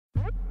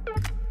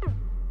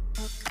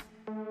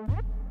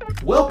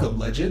Welcome,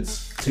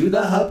 legends, to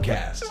the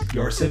Hubcast,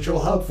 your central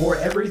hub for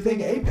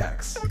everything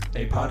Apex.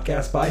 A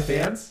podcast by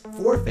fans,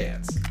 for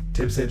fans.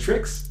 Tips and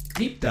tricks,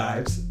 deep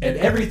dives, and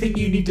everything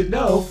you need to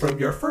know from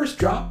your first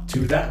drop to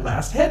that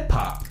last head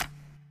pop.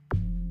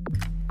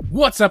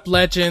 What's up,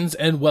 legends,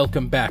 and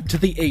welcome back to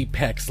the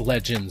Apex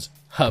Legends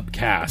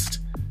Hubcast.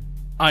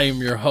 I am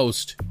your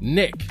host,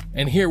 Nick,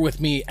 and here with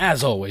me,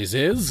 as always,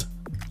 is...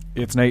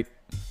 It's Nate.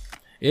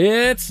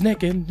 It's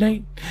Nick and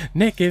Nate,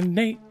 Nick and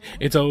Nate.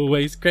 It's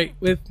always great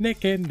with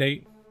Nick and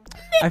Nate.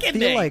 I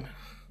feel like...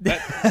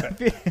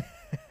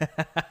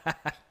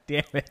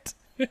 Damn it.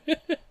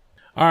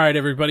 All right,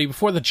 everybody,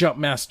 before the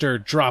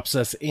Jumpmaster drops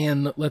us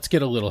in, let's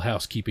get a little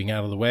housekeeping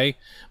out of the way.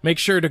 Make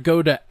sure to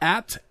go to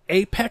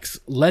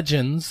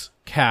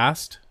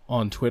 @ApexLegendsCast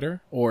on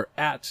Twitter, or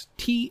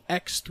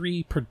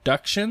 @TX3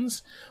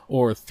 Productions,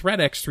 or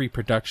ThreadX3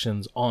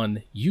 Productions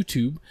on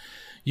YouTube.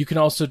 You can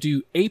also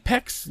do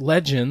Apex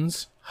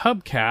Legends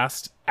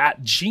Hubcast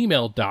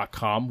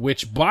 @gmail.com,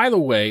 which, by the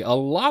way, a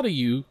lot of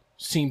you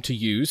seem to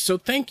use, so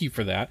thank you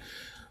for that.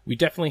 We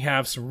definitely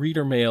have some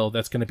reader mail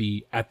that's going to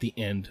be at the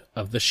end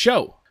of the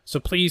show. So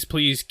please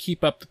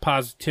keep up the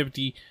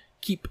positivity,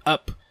 keep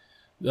up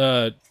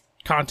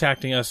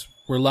contacting us.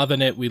 We're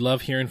loving it. We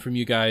love hearing from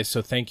you guys,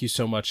 so thank you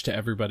so much to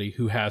everybody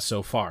who has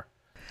so far.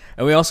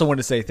 And we also want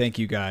to say thank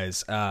you,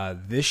 guys.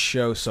 This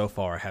show so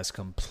far has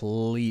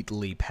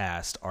completely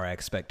passed our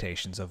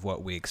expectations of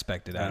what we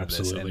expected out of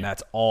this, and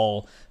that's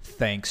all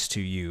thanks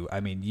to you. I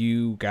mean,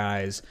 you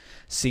guys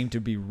seem to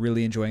be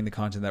really enjoying the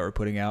content that we're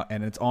putting out,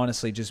 and it's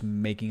honestly just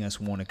making us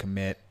want to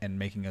commit and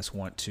making us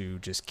want to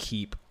just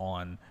keep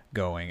on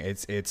going.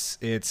 It's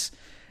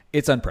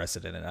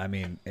unprecedented. I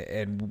mean,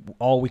 and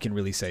all we can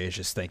really say is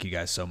just thank you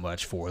guys so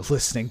much for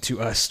listening to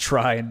us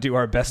try and do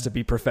our best to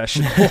be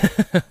professional.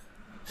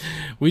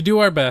 We do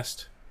our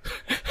best.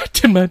 I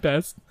did my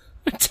best.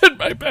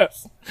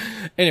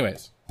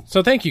 Anyways,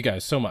 so thank you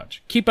guys so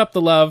much. Keep up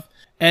the love.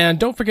 And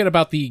don't forget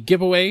about the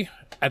giveaway.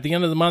 At the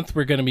end of the month,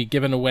 we're going to be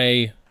giving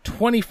away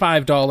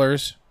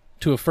 $25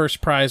 to a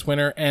first prize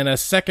winner, and a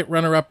second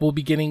runner-up will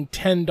be getting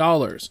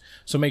 $10.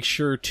 So make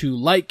sure to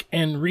like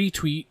and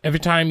retweet. Every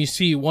time you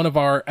see one of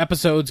our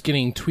episodes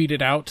getting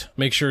tweeted out,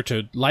 make sure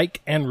to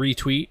like and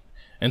retweet.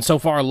 And so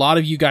far, a lot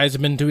of you guys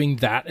have been doing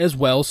that as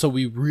well, so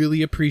we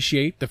really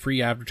appreciate the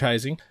free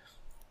advertising.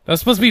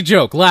 That's supposed to be a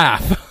joke.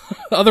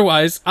 Laugh.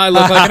 Otherwise, I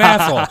look like an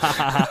asshole.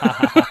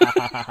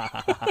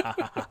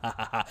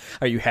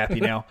 Are you happy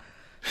now?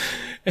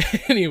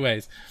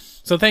 Anyways,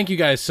 so thank you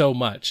guys so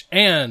much.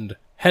 And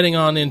heading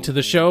on into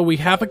the show, we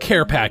have a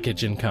care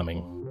package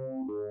incoming.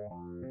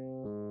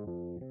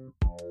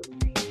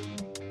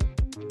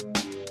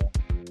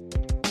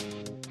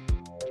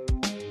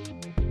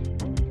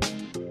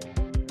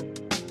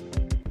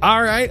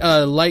 All right,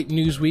 a light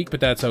news week, but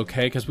that's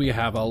okay because we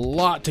have a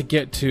lot to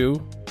get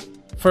to.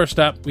 First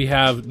up, we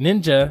have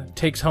Ninja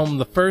takes home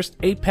the first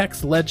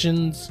Apex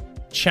Legends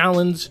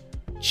Challenge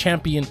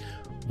champion.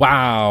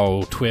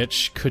 Wow,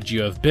 Twitch, could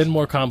you have been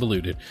more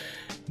convoluted?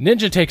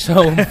 Ninja takes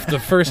home the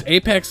first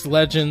Apex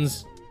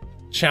Legends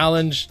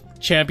Challenge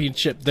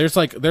championship. There's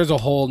a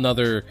whole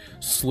nother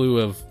slew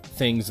of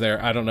things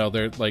there. I don't know.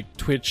 They're like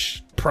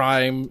Twitch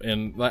Prime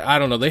and I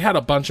don't know. They had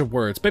a bunch of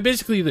words, but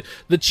basically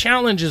the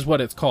challenge is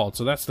what it's called.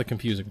 So that's the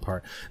confusing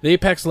part. The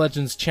Apex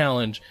Legends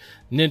Challenge,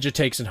 Ninja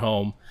takes it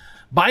home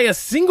by a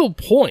single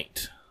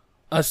point.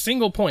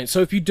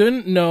 So if you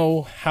didn't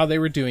know how they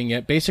were doing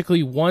it,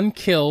 basically one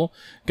kill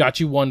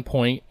got you 1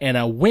 point and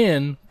a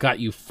win got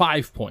you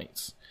 5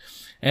 points.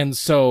 And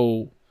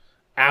so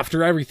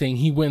after everything,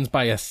 he wins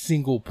by a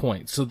single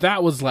point. So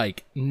that was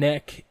like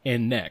neck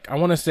and neck. I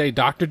want to say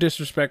Dr.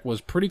 Disrespect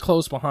was pretty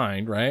close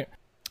behind, right?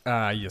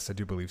 Yes, I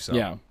do believe so.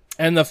 Yeah.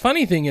 And the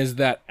funny thing is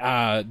that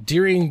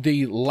during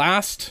the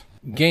last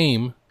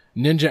game,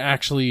 Ninja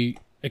actually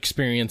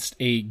experienced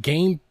a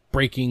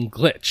game-breaking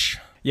glitch.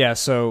 Yeah,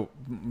 so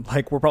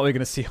like we're probably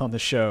going to see on the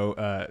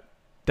show,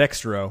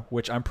 Dextero,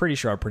 which I'm pretty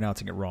sure I'm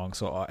pronouncing it wrong,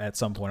 so at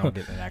some point I'll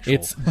get an actual...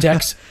 It's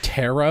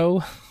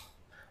Dextero?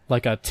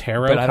 Like a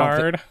tarot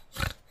card?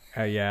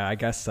 Yeah, I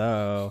guess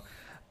so.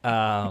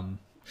 But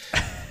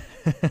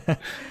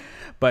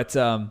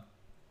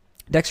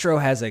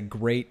Dextero has a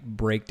great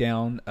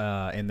breakdown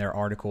in their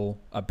article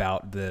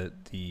about the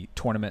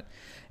tournament.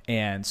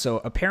 And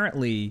so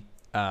apparently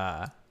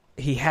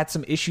he had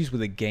some issues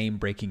with a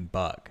game-breaking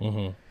bug.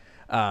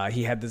 Mm-hmm.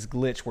 He had this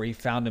glitch where he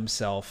found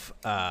himself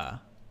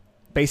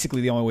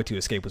basically the only way to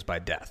escape was by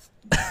death.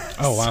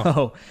 Oh,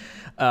 wow.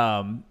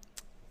 So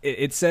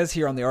it says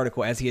here on the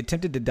article, as he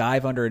attempted to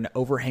dive under an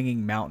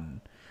overhanging mountain,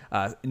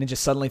 Ninja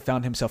suddenly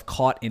found himself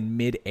caught in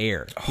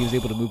mid-air. He was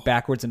able to move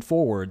backwards and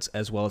forwards,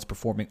 as well as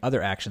performing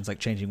other actions like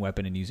changing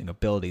weapon and using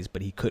abilities,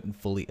 but he couldn't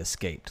fully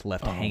escape,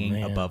 left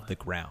hanging above the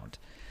ground.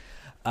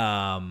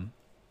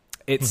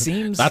 It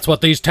seems... That's what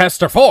these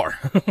tests are for!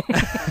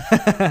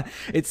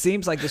 It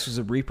seems like this was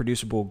a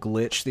reproducible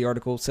glitch, the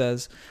article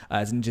says,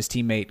 as Ninja's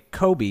teammate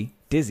Kobe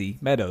Dizzy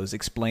Meadows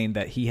explained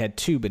that he had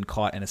too been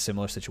caught in a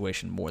similar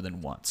situation more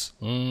than once.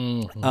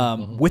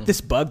 With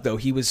this bug, though,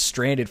 he was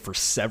stranded for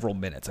several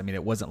minutes. I mean,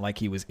 it wasn't like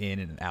he was in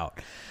and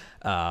out.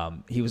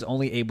 He was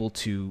only able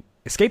to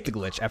escape the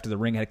glitch after the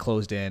ring had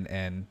closed in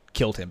and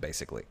killed him,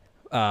 basically.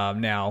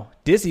 Now,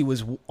 Dizzy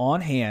was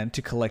on hand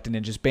to collect a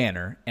Ninja's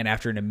banner, and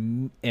after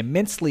an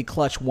immensely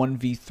clutch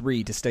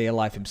 1v3 to stay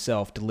alive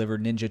himself,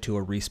 delivered Ninja to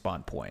a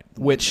respawn point,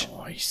 which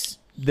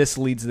this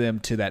leads them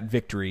to that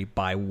victory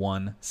by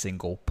one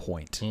single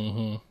point,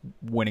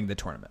 winning the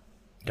tournament.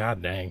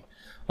 God dang.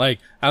 Like,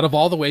 out of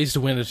all the ways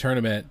to win a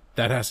tournament,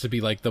 that has to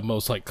be, like, the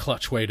most, like,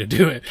 clutch way to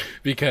do it,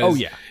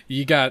 because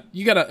you got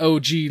an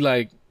OG,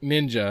 like,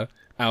 Ninja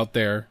out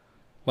there,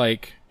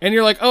 like, and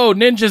you're like, oh,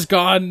 Ninja's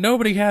gone,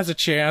 nobody has a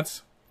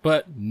chance.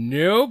 But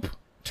nope.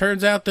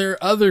 Turns out there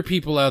are other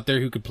people out there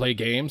who could play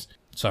games.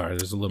 Sorry,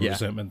 there's a little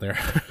resentment there.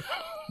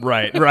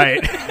 Right.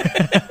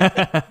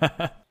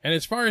 And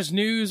as far as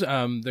news,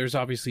 there's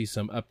obviously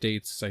some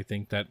updates, I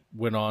think, that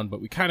went on, but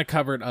we kind of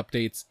covered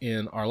updates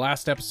in our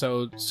last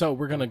episode. So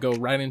we're going to go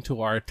right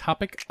into our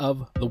topic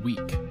of the week.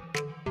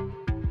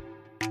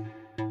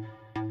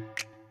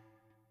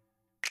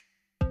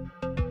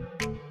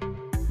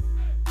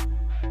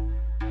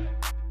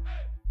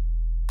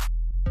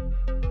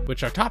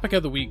 Which our topic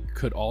of the week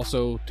could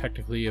also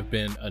technically have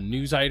been a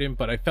news item,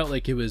 but I felt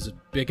like it was a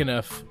big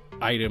enough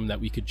item that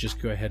we could just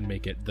go ahead and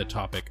make it the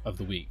topic of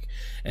the week.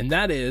 And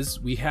that is,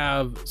 we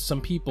have some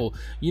people,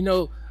 you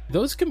know,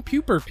 those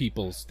computer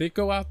peoples, they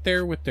go out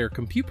there with their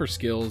computer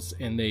skills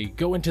and they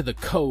go into the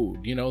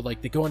code, you know,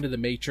 like they go into the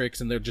matrix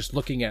and they're just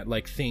looking at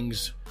like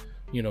things,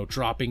 you know,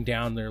 dropping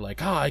down. They're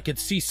like, I could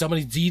see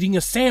somebody's eating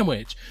a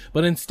sandwich.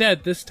 But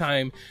instead, this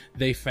time,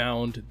 they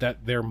found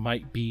that there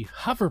might be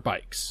hover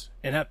bikes.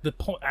 And at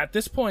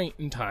this point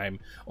in time,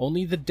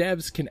 only the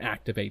devs can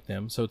activate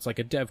them. So it's like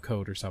a dev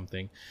code or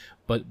something.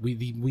 But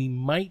we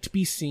might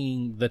be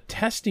seeing the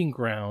testing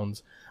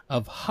grounds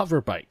of hover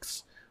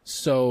bikes.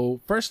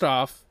 So first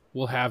off,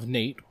 we'll have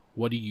Nate.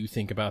 What do you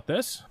think about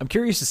this? I'm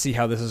curious to see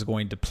how this is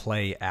going to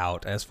play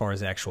out as far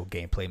as actual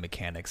gameplay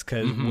mechanics.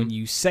 Because when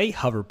you say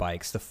hover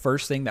bikes, the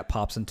first thing that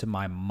pops into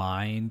my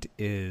mind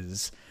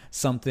is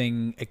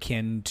something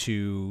akin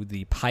to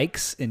the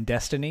pikes in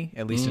Destiny,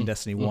 at least in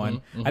Destiny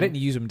 1. I didn't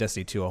use them in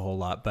Destiny 2 a whole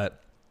lot,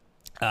 but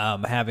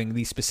having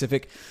these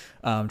specific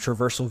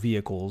traversal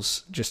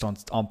vehicles just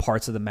on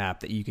parts of the map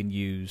that you can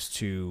use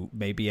to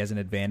maybe as an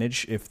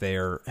advantage if they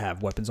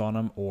have weapons on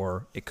them,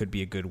 or it could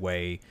be a good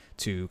way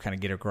to kind of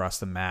get across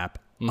the map,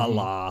 a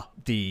la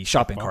the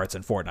shopping carts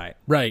in Fortnite.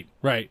 Right.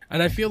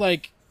 And I feel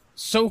like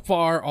so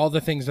far all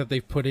the things that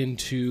they've put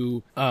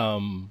into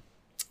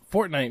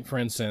Fortnite, for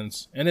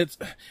instance, and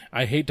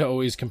I hate to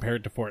always compare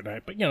it to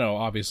Fortnite, but, you know,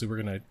 obviously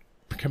we're going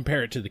to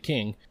compare it to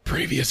the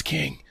previous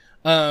king.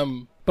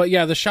 But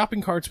yeah, the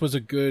shopping carts was a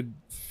good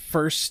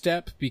first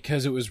step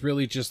because it was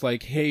really just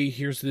like, hey,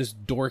 here's this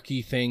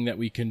dorky thing that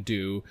we can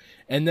do.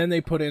 And then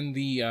they put in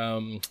the,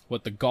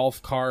 the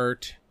golf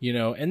cart, you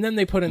know, and then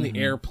they put in the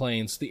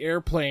airplanes. The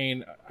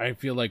airplane, I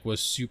feel like,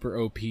 was super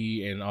OP,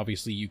 and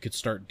obviously you could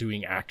start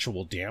doing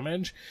actual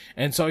damage.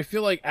 And so I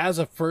feel like as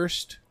a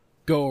first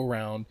go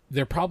around,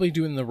 they're probably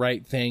doing the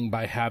right thing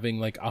by having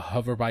like a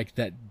hover bike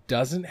that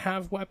doesn't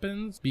have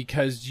weapons,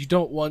 because you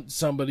don't want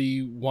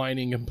somebody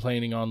whining and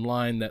complaining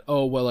online that,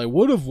 oh, well, I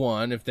would have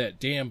won if that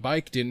damn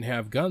bike didn't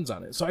have guns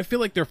on it. So I feel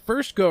like their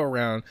first go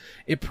around,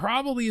 it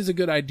probably is a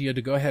good idea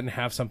to go ahead and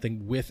have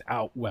something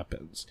without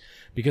weapons,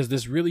 because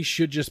this really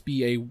should just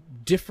be a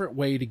different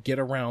way to get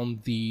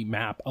around the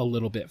map a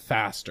little bit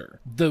faster.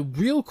 The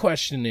real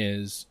question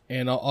is,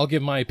 and I'll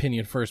give my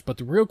opinion first, but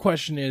the real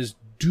question is,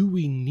 do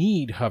we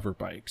need hover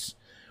bikes?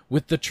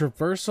 With the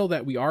traversal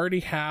that we already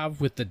have,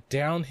 with the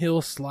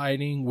downhill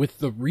sliding, with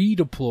the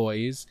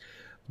redeploys,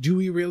 do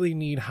we really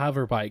need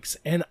hover bikes?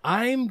 And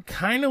I'm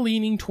kind of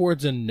leaning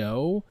towards a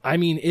no. I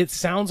mean, it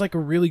sounds like a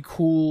really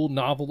cool,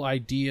 novel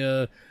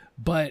idea,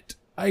 but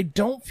I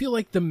don't feel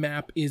like the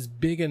map is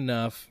big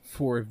enough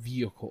for a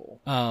vehicle.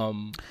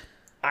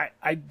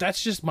 I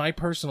that's just my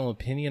personal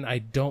opinion. I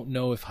don't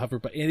know if hover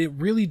bike, and it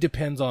really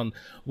depends on,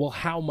 well,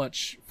 how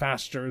much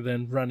faster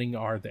than running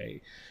are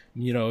they?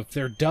 You know, if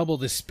they're double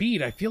the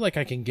speed, I feel like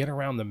I can get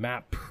around the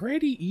map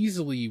pretty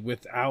easily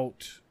with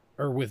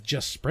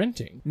just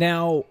sprinting.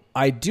 Now,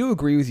 I do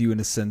agree with you in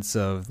a sense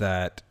of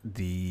that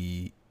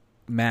the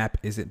map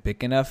isn't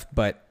big enough,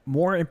 but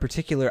more in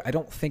particular, I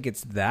don't think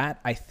it's that.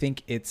 I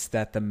think it's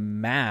that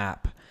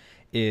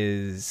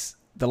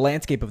the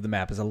landscape of the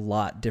map is a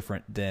lot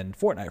different than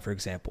Fortnite, for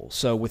example.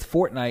 So with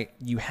Fortnite,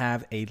 you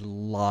have a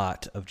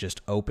lot of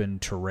just open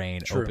terrain,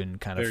 open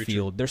kind of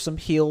field. True. There's some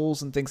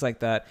hills and things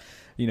like that,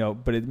 you know,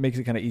 but it makes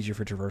it kind of easier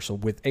for traversal.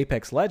 With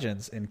Apex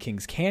Legends and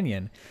Kings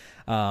Canyon,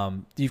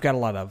 you've got a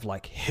lot of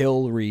like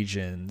hill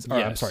regions,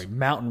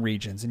 mountain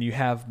regions, and you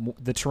have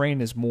the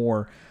terrain is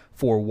more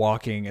for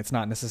walking. It's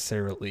not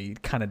necessarily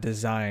kind of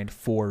designed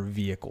for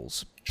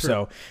vehicles. True.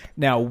 So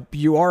now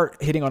you are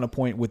hitting on a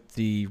point with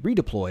the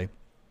redeploy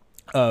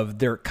of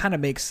kind of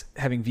makes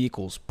having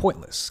vehicles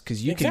pointless,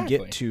 because you can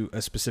get to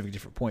a specific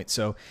different point.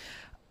 So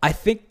I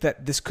think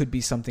that this could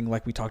be something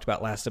like we talked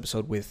about last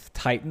episode with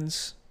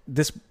Titans.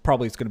 This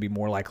probably is going to be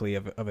more likely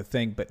of a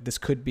thing, but this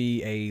could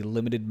be a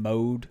limited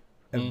mode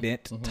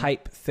event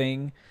type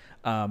thing.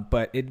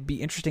 But it'd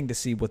be interesting to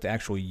see what the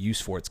actual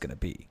use for it's going to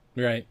be.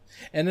 Right.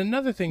 And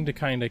another thing to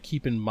kind of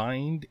keep in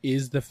mind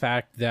is the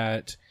fact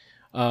that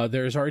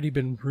there's already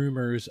been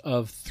rumors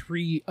of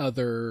 3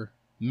 other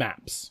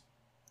maps.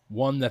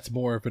 One that's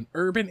more of an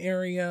urban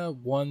area,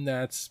 one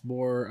that's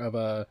more of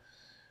a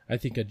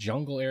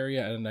jungle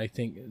area, and I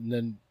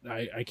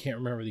can't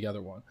remember the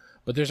other one.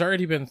 But there's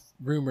already been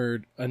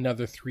rumored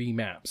another 3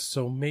 maps.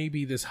 So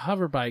maybe this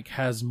hover bike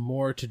has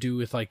more to do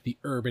with like the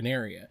urban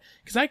area.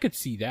 Because I could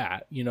see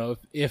that,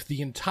 if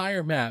the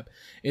entire map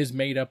is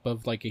made up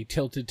of like a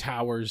Tilted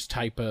Towers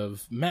type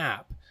of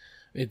map,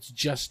 it's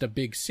just a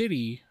big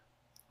city,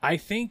 I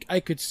think I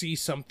could see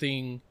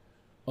something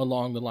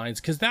along the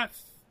lines, because that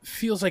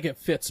feels like it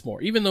fits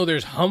more, even though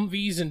there's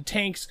Humvees and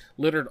tanks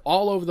littered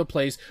all over the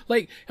place.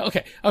 Like,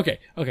 okay,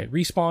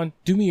 Respawn,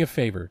 do me a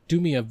favor. Do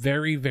me a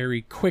very,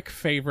 very quick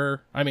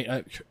favor. I mean,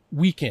 a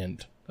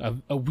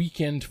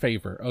weekend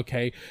favor,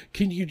 okay?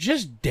 Can you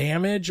just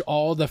damage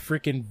all the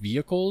freaking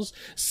vehicles?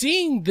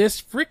 Seeing this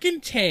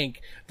freaking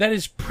tank that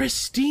is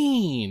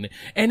pristine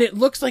and it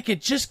looks like it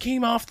just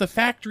came off the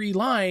factory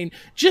line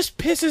just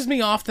pisses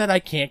me off that I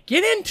can't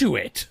get into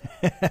it.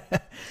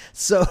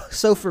 So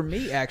for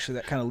me, actually,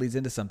 that kind of leads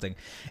into something.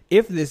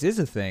 If this is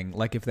a thing,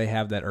 like if they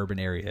have that urban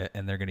area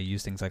and they're going to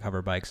use things like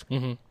hover bikes,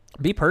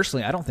 me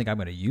personally, I don't think I'm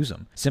going to use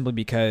them, simply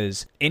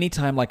because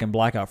anytime, like in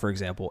Blackout, for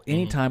example,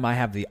 anytime I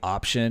have the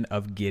option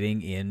of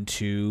getting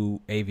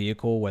into a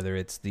vehicle, whether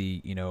it's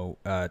the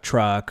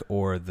truck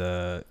or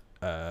the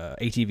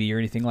ATV or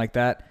anything like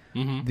that,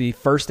 the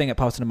first thing that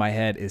pops into my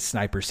head is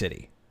Sniper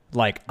City.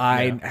 Like,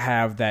 I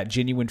have that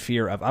genuine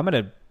fear of I'm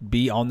going to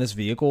be on this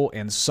vehicle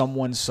and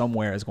someone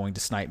somewhere is going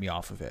to snipe me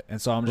off of it. And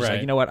so I'm just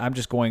like, you know what? I'm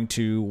just going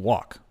to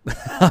walk.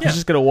 I'm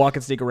just going to walk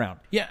and sneak around.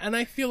 Yeah, and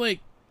I feel like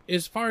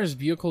as far as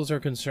vehicles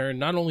are concerned,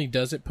 not only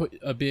does it put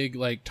a big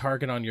like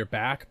target on your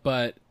back,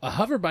 but a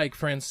hover bike,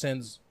 for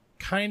instance,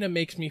 kind of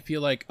makes me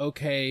feel like,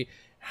 okay,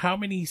 how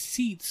many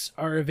seats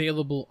are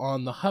available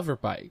on the hover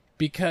bike?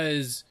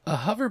 Because a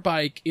hover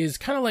bike is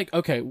kind of like,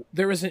 okay,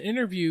 there was an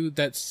interview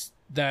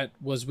that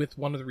was with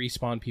one of the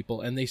Respawn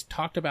people, and they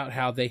talked about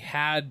how they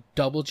had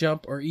double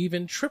jump or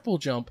even triple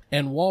jump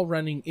and wall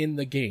running in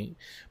the game.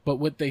 But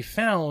what they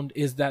found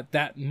is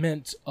that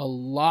meant a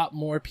lot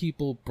more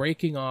people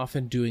breaking off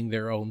and doing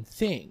their own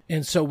thing.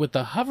 And so with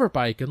the hover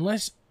bike,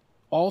 unless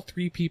all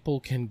 3 people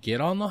can get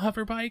on the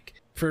hover bike,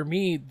 for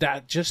me,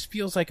 that just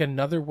feels like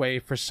another way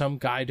for some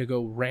guy to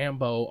go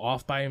Rambo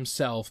off by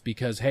himself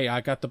because, hey,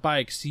 I got the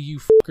bike. See you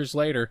fuckers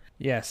later.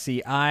 Yeah,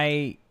 see,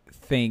 I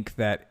think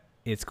that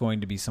it's going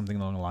to be something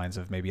along the lines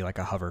of maybe like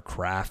a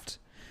hovercraft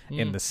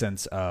in the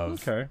sense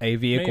of a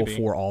vehicle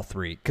for all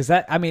 3. Because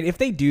if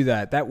they do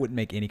that, that wouldn't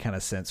make any kind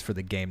of sense for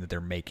the game that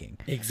they're making.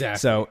 Exactly.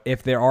 So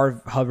if there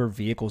are hover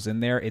vehicles in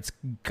there, it's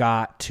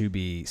got to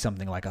be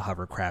something like a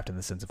hovercraft in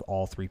the sense of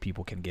all 3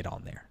 people can get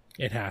on there.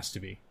 It has to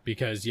be,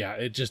 because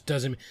it just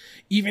doesn't,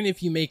 even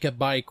if you make a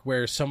bike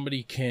where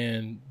somebody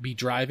can be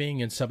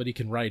driving and somebody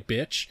can ride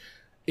bitch,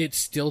 it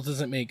still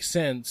doesn't make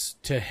sense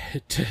to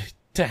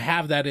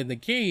have that in the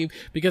game,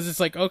 because it's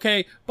like,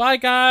 okay, bye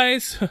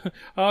guys,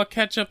 I'll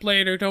catch up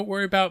later, don't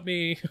worry about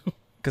me.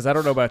 Because I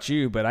don't know about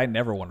you, but I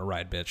never want to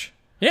ride bitch.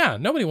 Yeah,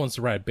 nobody wants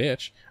to ride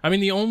bitch. I mean,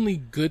 the only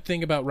good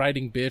thing about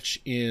riding bitch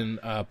in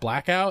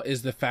Blackout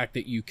is the fact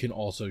that you can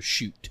also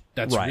shoot.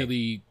 That's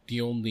really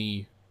the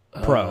only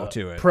pro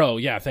to it. Pro,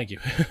 yeah, thank you.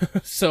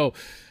 So,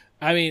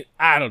 I mean,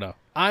 I don't know.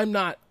 I'm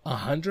not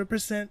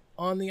 100%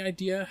 on the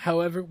idea.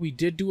 However, we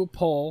did do a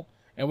poll,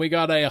 and we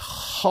got a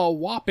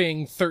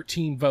whopping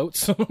 13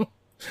 votes.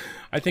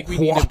 I think we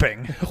need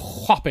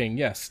whopping,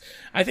 yes.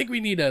 I think we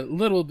need a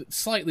little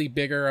slightly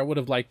bigger. I would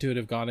have liked to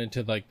have gone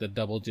into like the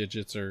double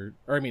digits or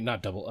I mean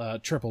not double,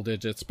 triple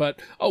digits, but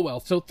oh well.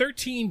 So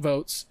 13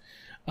 votes.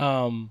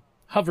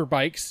 Hover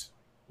bikes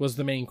was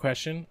the main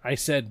question. I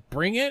said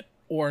bring it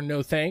or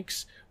no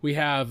thanks. We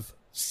have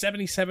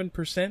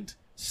 77%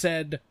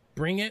 said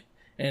bring it,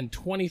 and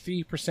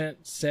 23%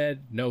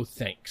 said no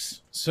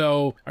thanks.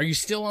 So are you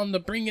still on the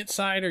bring it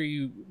side, or are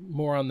you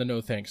more on the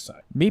no thanks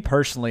side? Me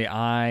personally,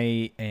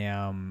 I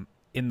am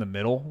in the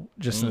middle,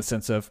 just in the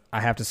sense of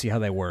I have to see how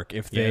they work.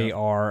 If they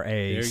are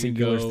a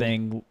singular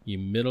thing. You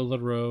middle of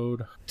the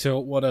road.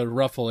 Don't want to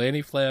ruffle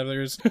any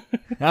feathers.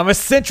 I'm a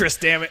centrist,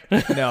 damn it.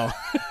 No.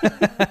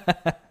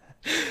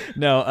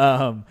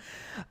 No,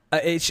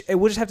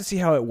 we'll just have to see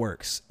how it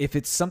works. If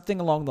it's something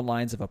along the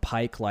lines of a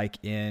pike,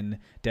 like in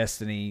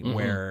Destiny,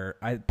 where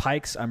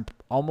pikes,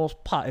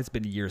 it's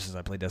been years since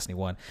I played Destiny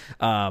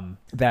 1,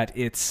 that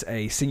it's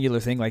a singular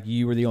thing, like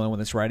you were the only one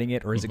that's riding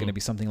it, or is it going to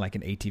be something like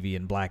an ATV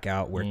in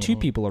Blackout, where 2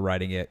 people are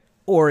riding it,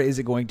 or is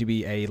it going to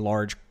be a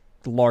large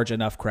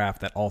enough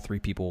craft that all 3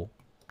 people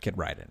can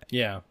ride in it?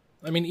 Yeah.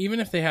 I mean, even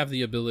if they have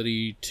the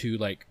ability to,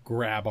 like,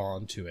 grab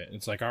onto it,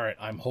 it's like, all right,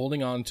 I'm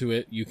holding on to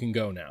it, you can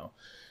go now.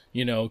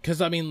 You know,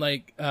 because I mean,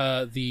 like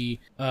the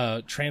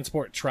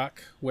transport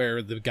truck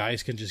where the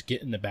guys can just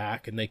get in the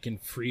back and they can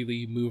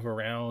freely move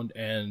around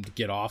and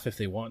get off if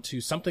they want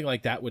to. Something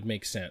like that would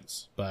make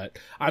sense. But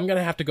I'm going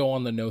to have to go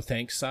on the no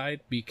thanks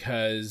side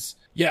because,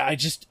 yeah,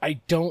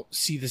 I don't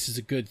see this as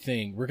a good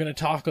thing. We're going to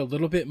talk a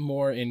little bit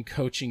more in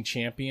Coaching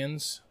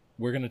Champions.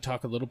 We're going to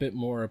talk a little bit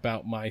more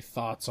about my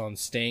thoughts on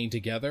staying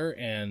together.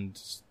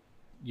 And,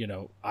 you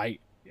know,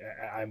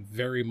 I'm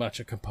very much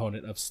a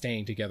component of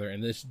staying together,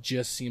 and this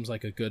just seems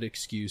like a good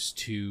excuse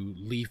to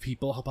leave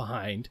people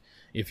behind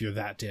if you're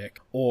that dick,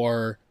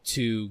 or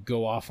to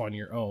go off on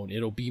your own.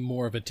 It'll be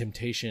more of a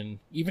temptation,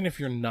 even if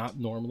you're not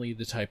normally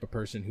the type of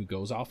person who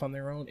goes off on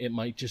their own. It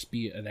might just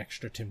be an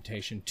extra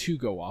temptation to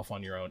go off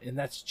on your own, and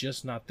that's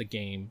just not the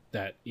game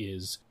that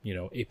is, you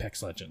know,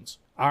 Apex Legends.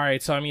 All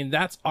right, so I mean,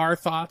 that's our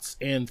thoughts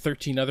and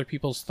 13 other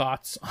people's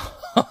thoughts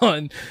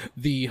on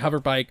the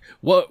hoverbike.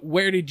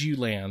 Where did you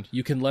land?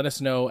 You can let us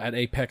know at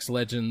Apex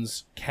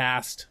Legends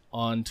Cast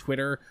on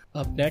Twitter.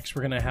 Up next,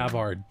 we're going to have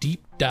our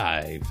deep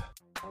dive.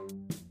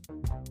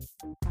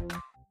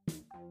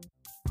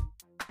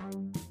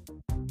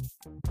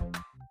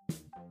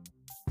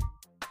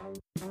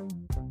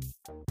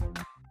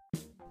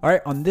 All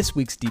right, on this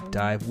week's Deep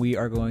Dive, we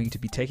are going to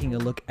be taking a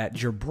look at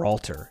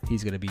Gibraltar.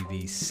 He's going to be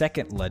the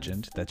second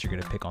legend that you're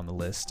going to pick on the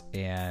list,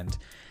 and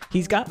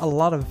he's got a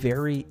lot of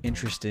very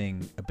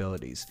interesting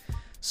abilities.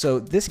 So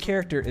this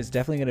character is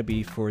definitely going to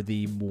be for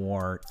the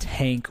more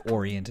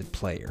tank-oriented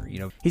player. You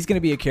know, he's going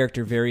to be a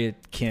character very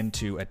akin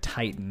to a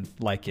Titan,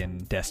 like in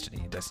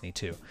Destiny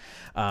 2.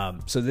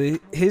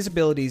 His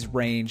abilities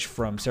range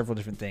from several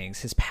different things.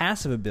 His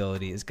passive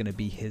ability is going to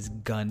be his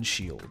gun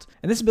shield.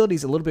 And this ability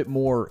is a little bit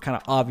more kind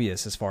of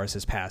obvious as far as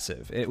his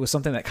passive. It was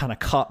something that kind of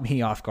caught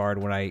me off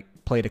guard when I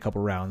played a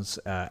couple rounds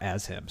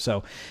as him.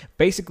 So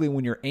basically,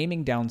 when you're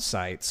aiming down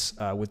sights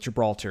with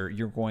Gibraltar,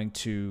 you're going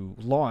to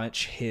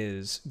launch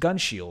his gun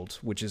shield,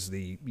 which is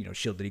the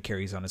shield that he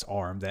carries on his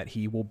arm that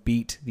he will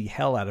beat the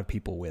hell out of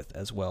people with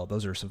as well.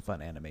 Those are some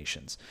fun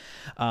animations.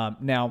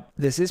 Now,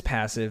 this is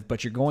passive,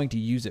 but you're going to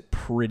use it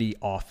pretty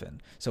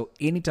often. So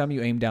anytime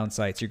you aim down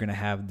sights, you're going to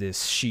have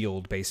this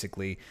shield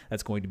basically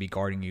that's going to be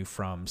guarding you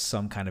from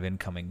some kind of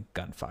incoming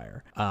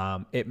gunfire.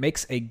 It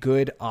makes a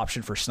good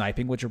option for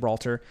sniping with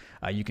Gibraltar.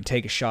 You can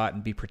take a shot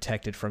and be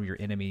protected from your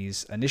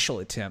enemy's initial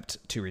attempt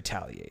to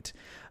retaliate.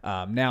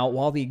 Now,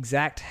 while the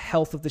exact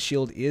health of the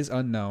shield is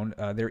unknown,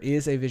 there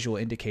is a visual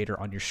indicator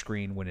on your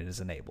screen when it is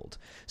enabled.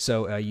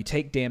 So you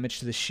take damage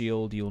to the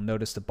shield, you'll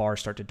notice the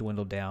bars start to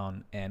dwindle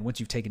down, and once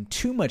you've taken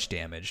too much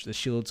damage, the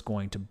shield's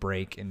going to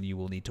break and you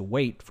will need to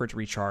wait for it to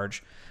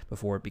recharge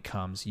before it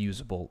becomes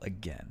usable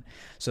again.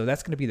 So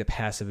that's going to be the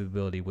passive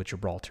ability with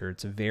Gibraltar.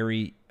 It's a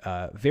very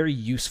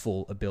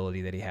useful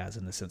ability that he has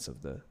in the sense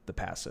of the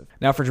passive.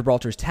 Now for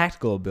Gibraltar's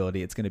tactical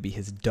ability, it's going to be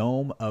his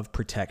Dome of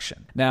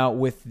Protection. Now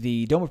with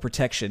the Dome of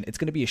Protection, it's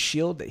going to be a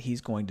shield that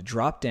he's going to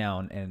drop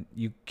down and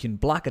you can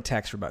block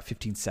attacks for about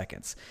 15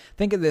 seconds.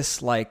 Think of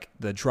this like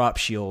the drop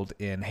shield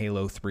in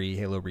Halo 3,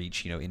 Halo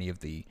Reach, any of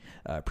the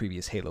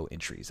previous Halo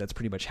entries. That's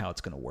pretty much how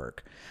it's going to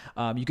work.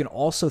 You can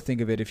also think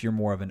of it, if you're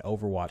more of an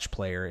Overwatch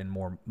player in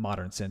more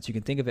modern sense, you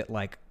can think of it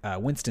like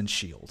Winston's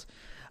shield.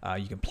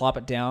 You can plop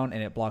it down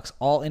and it blocks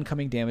all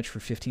incoming damage for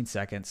 15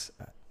 seconds.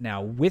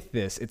 Now with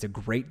this, it's a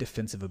great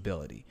defensive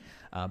ability.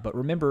 But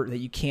remember that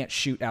you can't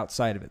shoot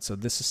outside of it. So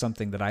this is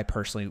something that I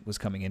personally was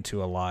coming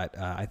into a lot.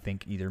 I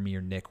think either me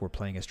or Nick were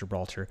playing as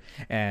Gibraltar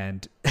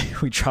and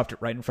we dropped it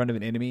right in front of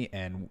an enemy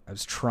and I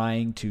was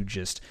trying to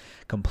just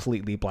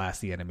completely blast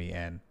the enemy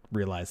and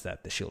realized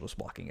that the shield was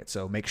blocking it.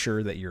 So make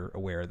sure that you're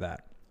aware of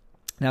that.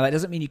 Now that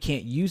doesn't mean you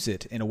can't use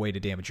it in a way to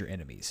damage your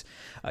enemies.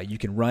 You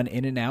can run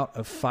in and out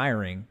of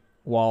firing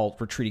while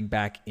retreating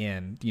back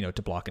in,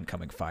 to block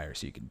incoming fire.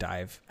 So you can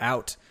dive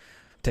out,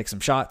 take some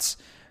shots,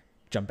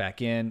 jump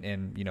back in,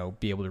 and,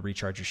 be able to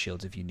recharge your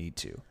shields if you need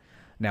to.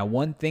 Now,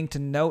 one thing to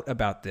note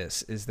about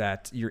this is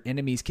that your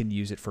enemies can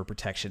use it for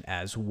protection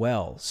as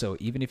well. So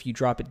even if you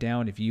drop it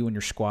down, if you and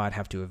your squad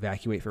have to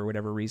evacuate for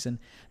whatever reason,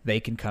 they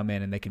can come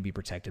in and they can be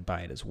protected by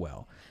it as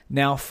well.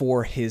 Now,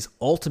 for his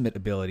ultimate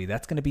ability,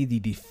 that's going to be the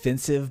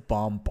Defensive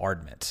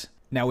Bombardment.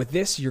 Now, with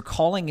this, you're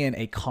calling in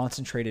a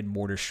concentrated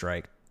mortar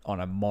strike on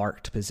a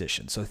marked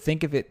position. So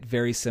think of it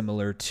very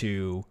similar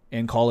to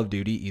in Call of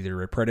Duty,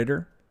 either a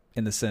Predator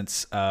in the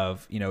sense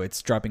of,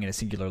 it's dropping in a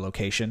singular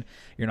location.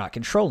 You're not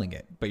controlling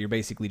it, but you're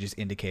basically just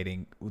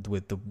indicating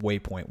with the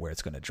waypoint where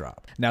it's going to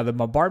drop. Now, the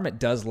bombardment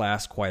does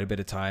last quite a bit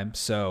of time.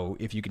 So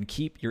if you can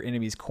keep your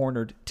enemies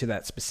cornered to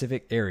that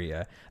specific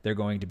area, they're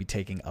going to be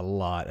taking a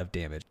lot of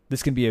damage.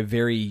 This can be a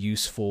very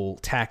useful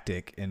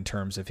tactic in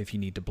terms of if you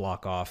need to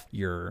block off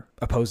your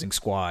opposing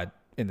squad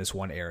in this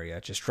one area.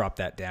 Just drop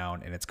that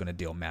down and it's going to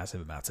deal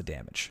massive amounts of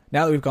damage.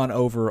 Now that we've gone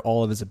over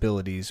all of his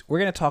abilities, we're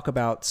going to talk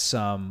about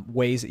some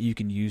ways that you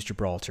can use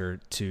Gibraltar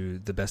to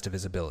the best of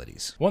his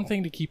abilities. One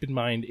thing to keep in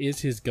mind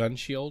is his gun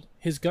shield.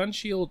 His gun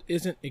shield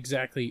isn't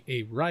exactly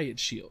a riot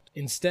shield.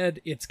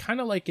 Instead, it's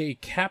kind of like a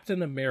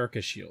Captain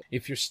America shield.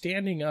 If you're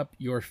standing up,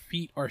 your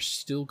feet are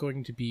still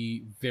going to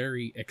be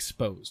very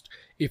exposed.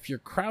 If you're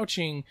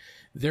crouching,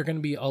 they're going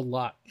to be a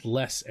lot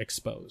less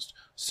exposed.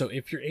 So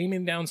if you're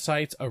aiming down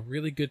sights, a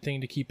really good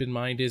thing to keep in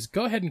mind is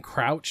go ahead and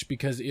crouch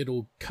because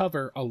it'll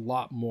cover a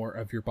lot more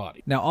of your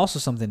body. Now, also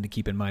something to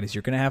keep in mind is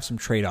you're going to have some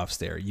trade-offs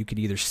there. You could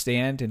either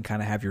stand and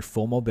kind of have your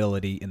full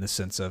mobility in the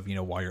sense of,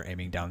 while you're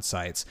aiming down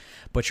sights,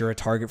 but you're a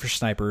target for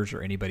snipers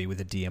or anybody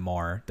with a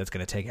DMR that's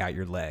going to take out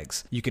your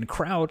legs. You can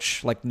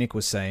crouch, like Nick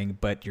was saying,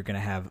 but you're going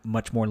to have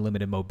much more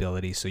limited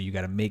mobility, so you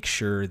got to make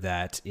sure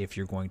that if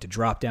you're going to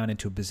drop down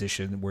into a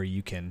position where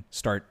you can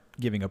start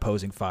giving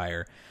opposing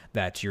fire,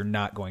 that you're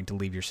not going to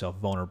leave yourself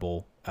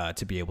vulnerable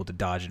to be able to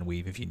dodge and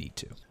weave if you need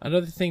to.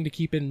 Another thing to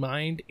keep in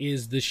mind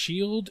is the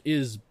shield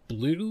is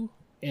blue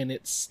and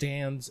it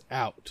stands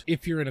out.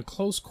 If you're in a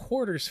close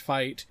quarters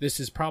fight, this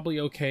is probably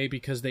okay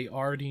because they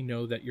already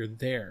know that you're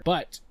there.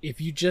 But if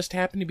you just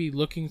happen to be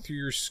looking through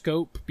your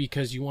scope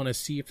because you want to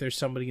see if there's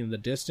somebody in the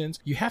distance,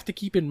 you have to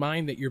keep in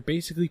mind that you're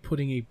basically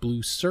putting a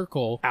blue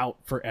circle out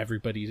for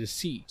everybody to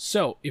see.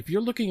 So if you're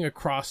looking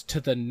across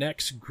to the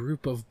next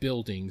group of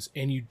buildings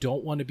and you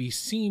don't want to be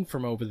seen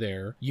from over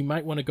there, you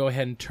might want to go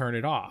ahead and turn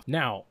it off.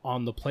 Now,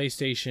 on the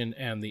PlayStation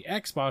and the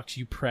Xbox,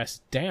 you press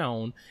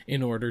down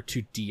in order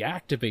to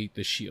deactivate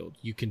the shield.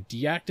 You can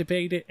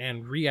deactivate it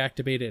and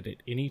reactivate it at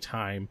any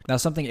time. Now,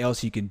 something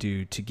else you can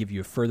do to give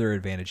you a further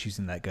advantage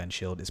using that gun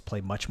shield is play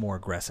much more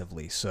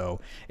aggressively. So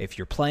if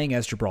you're playing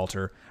as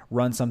Gibraltar,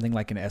 run something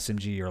like an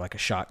SMG or like a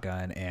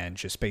shotgun and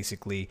just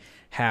basically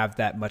have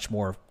that much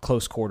more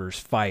close quarters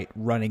fight,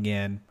 running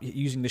in,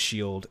 using the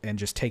shield, and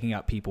just taking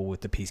out people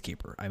with the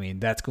Peacekeeper. I mean,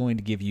 that's going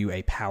to give you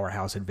a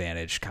powerhouse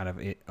advantage kind of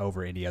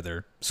over any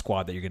other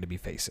squad that you're going to be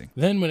facing.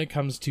 Then when it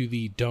comes to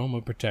the Dome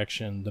of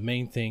Protection, the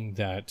main thing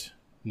that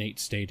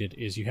Nate stated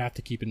is you have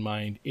to keep in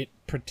mind it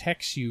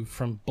protects you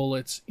from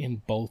bullets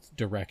in both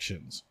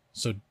directions.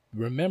 So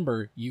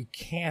remember, you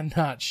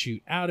cannot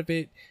shoot out of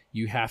it.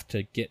 You have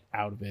to get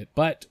out of it.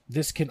 But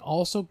this can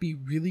also be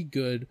really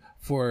good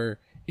for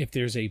if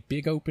there's a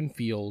big open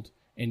field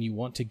and you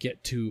want to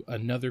get to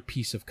another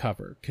piece of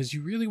cover, because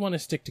you really want to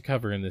stick to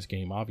cover in this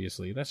game,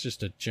 obviously. That's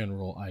just a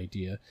general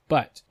idea.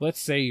 But let's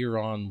say you're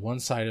on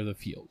one side of the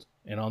field,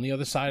 and on the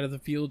other side of the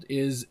field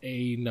is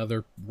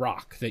another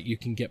rock that you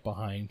can get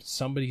behind.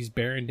 Somebody's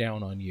bearing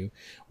down on you.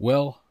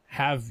 Well,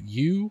 have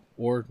you,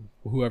 or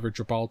whoever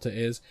Gibraltar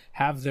is,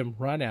 have them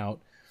run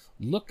out,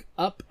 look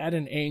up at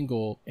an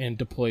angle, and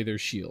deploy their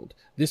shield.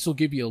 This will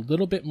give you a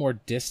little bit more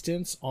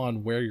distance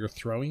on where you're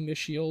throwing the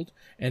shield,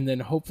 and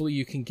then hopefully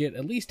you can get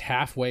at least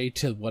halfway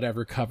to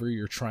whatever cover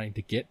you're trying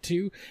to get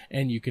to,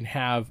 and you can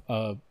have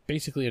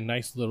basically a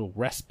nice little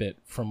respite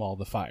from all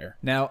the fire.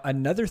 Now,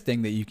 another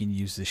thing that you can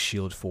use this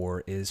shield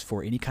for is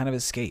for any kind of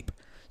escape.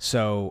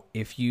 So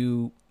if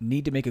you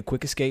need to make a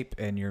quick escape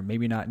and you're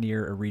maybe not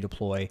near a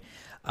redeploy,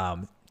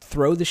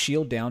 throw the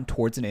shield down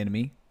towards an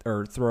enemy,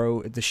 or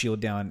throw the shield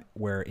down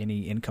where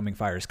any incoming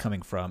fire is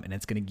coming from, and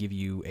it's going to give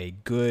you a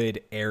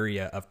good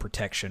area of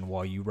protection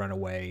while you run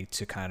away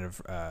to kind of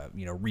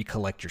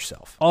recollect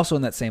yourself. Also,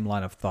 in that same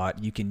line of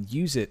thought, you can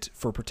use it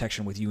for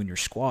protection with you and your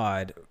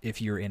squad if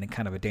you're in a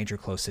kind of a danger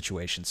close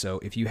situation. So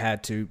if you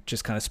had to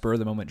just kind of spur of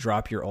the moment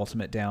drop your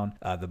ultimate down,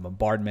 the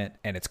bombardment,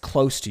 and it's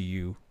close to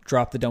you,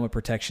 drop the Dome of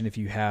Protection if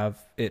you have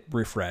it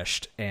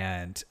refreshed,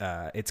 and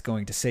it's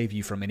going to save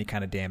you from any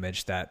kind of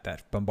damage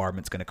that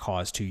bombardment's going to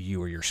cause to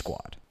you or your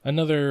squad.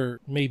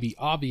 Another maybe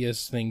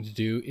obvious thing to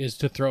do is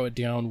to throw it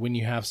down when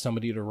you have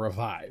somebody to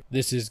revive.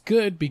 This is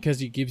good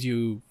because it gives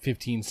you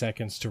 15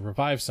 seconds to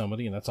revive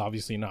somebody, and that's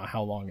obviously not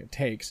how long it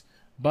takes.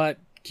 But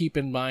keep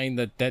in mind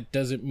that that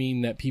doesn't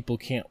mean that people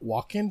can't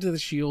walk into the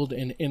shield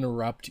and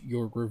interrupt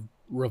your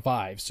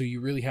revive. So you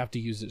really have to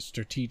use it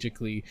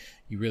strategically.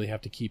 You really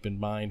have to keep in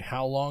mind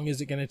how long is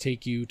it going to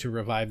take you to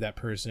revive that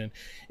person.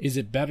 Is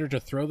it better to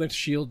throw the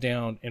shield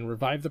down and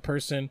revive the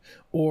person,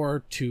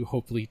 or to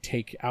hopefully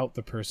take out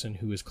the person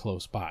who is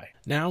close by?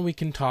 Now we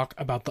can talk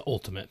about the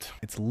ultimate.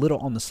 It's a little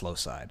on the slow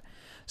side.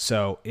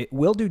 So it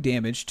will do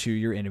damage to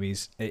your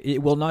enemies.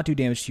 It will not do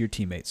damage to your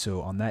teammates.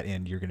 So on that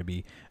end, you're going to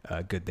be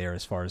good there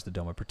as far as the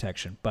Dome of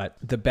Protection. But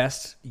the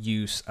best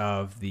use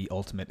of the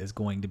ultimate is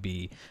going to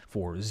be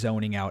for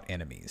zoning out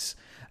enemies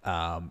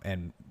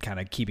and kind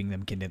of keeping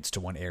them condensed to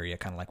one area,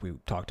 kind of like we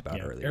talked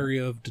about earlier.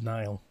 Area of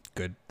denial.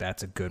 Good.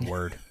 That's a good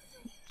word.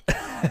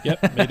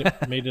 Yep,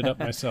 made it up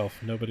myself.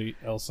 Nobody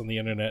else on the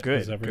internet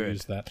has ever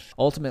used that.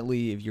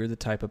 Ultimately, if you're the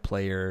type of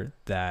player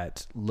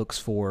that looks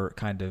for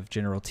kind of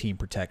general team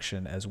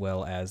protection as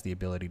well as the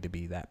ability to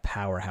be that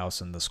powerhouse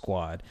in the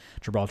squad,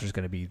 Gibraltar is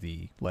going to be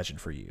the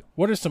legend for you.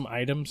 What are some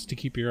items to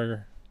keep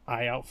your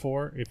eye out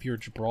for if you're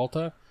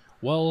Gibraltar?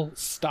 Well,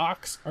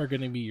 stocks are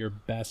going to be your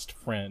best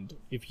friend.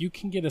 If you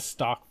can get a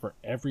stock for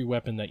every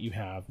weapon that you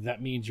have,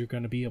 that means you're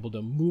going to be able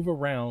to move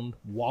around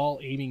while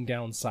aiming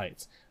down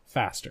sights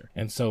faster.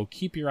 And so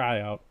keep your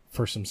eye out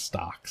for some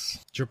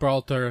stocks.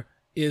 Gibraltar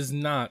is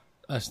not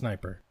a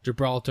sniper.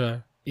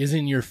 Gibraltar is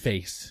in your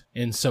face,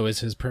 and so is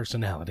his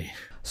personality.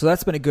 So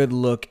that's been a good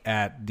look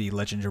at the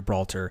Legend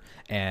Gibraltar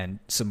and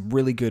some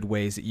really good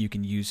ways that you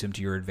can use him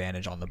to your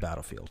advantage on the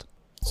battlefield.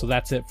 So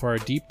that's it for our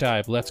deep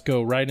dive. Let's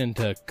go right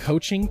into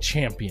coaching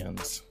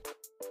champions.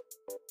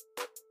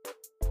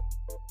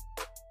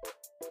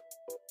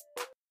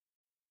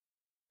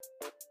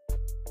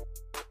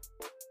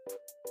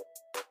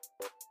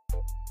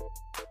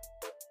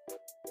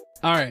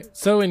 All right,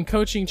 so in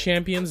Coaching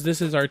Champions,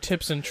 this is our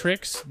tips and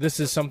tricks. This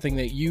is something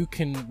that you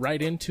can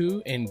write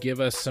into and give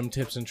us some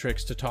tips and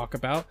tricks to talk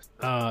about.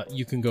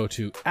 You can go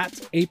to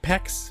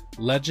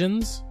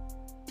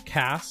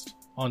 @ApexLegendsCast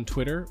on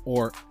Twitter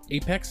or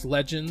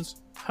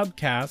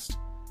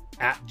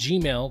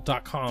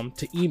ApexLegendsHubcast@gmail.com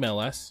to email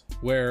us,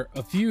 where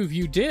a few of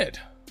you did.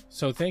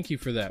 So thank you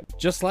for that.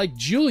 Just like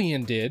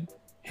Julian did.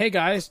 Hey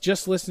guys,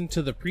 just listened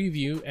to the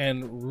preview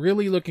and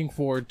really looking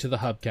forward to the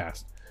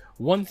Hubcast.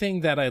 One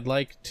thing that I'd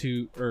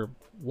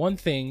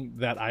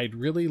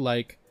really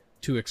like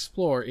to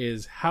explore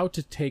is how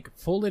to take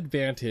full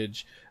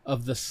advantage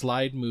of the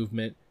slide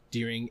movement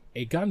during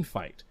a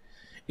gunfight.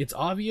 It's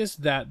obvious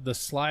that the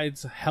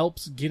slides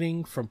helps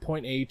getting from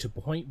point A to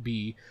point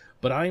B,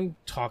 but I'm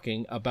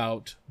talking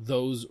about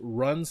those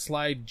run,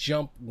 slide,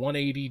 jump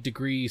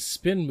 180-degree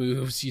spin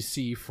moves you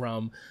see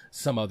from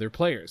some other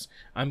players.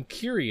 I'm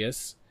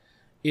curious.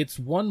 It's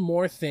one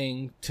more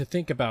thing to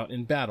think about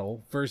in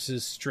battle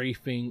versus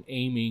strafing,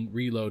 aiming,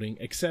 reloading,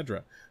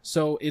 etc.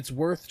 So it's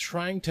worth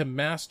trying to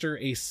master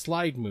a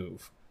slide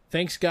move.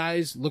 Thanks,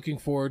 guys. Looking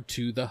forward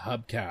to the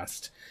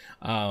Hubcast.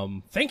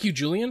 Thank you,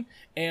 Julian.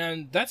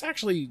 And that's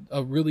actually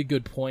a really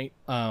good point.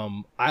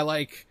 I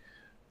like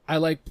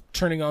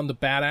turning on the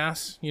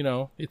badass. You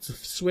know, it's a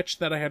switch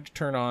that I had to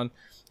turn on.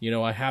 You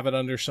know, I have it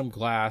under some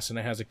glass and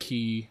it has a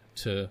key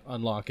to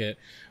unlock it.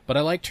 But I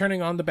like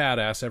turning on the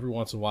badass every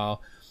once in a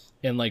while.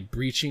 And like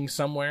breaching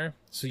somewhere.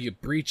 So you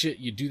breach it,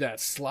 you do that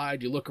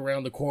slide, you look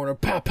around the corner,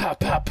 pop, pop,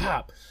 pop,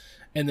 pop,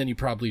 and then you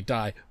probably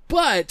die.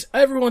 But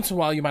every once in a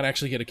while, you might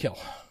actually get a kill.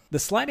 The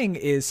sliding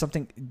is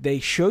something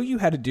they show you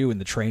how to do in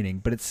the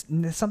training, but it's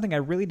something I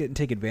really didn't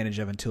take advantage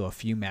of until a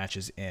few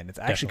matches in. It's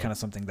actually kind of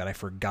something that I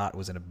forgot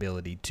was an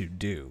ability to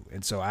do.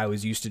 And so I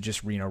was used to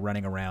just,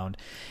 running around.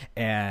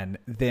 And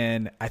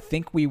then I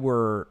think we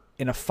were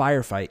in a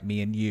firefight,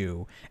 me and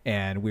you,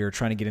 and we were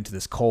trying to get into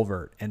this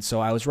culvert. And so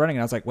I was running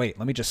and I was like, wait,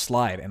 let me just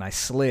slide. And I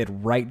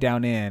slid right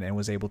down in and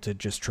was able to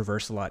just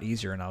traverse a lot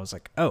easier. And I was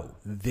like, oh,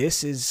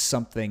 this is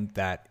something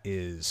that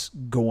is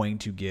going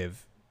to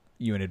give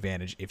you an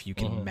advantage if you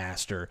can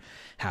master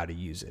how to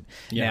use it.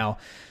 Yeah. Now,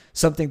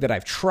 something that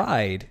I've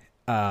tried,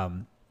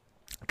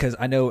 because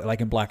I know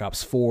like in Black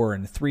Ops 4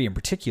 and 3 in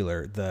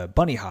particular, the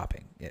bunny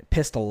hopping, it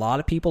pissed a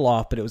lot of people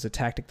off, but it was a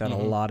tactic that a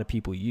lot of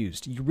people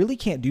used. You really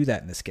can't do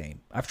that in this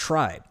game. I've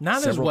tried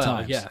several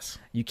times. Yes.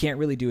 You can't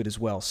really do it as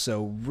well.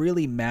 So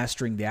really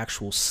mastering the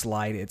actual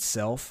slide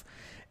itself,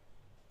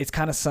 it's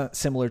kind of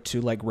similar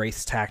to like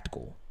Wraith's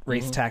Tactical.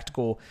 Wraith's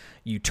Tactical,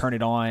 you turn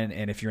it on,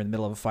 and if you're in the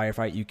middle of a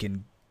firefight, you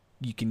can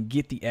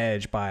get the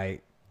edge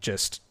by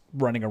just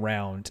running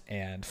around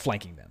and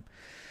flanking them.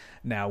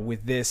 Now,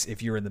 with this,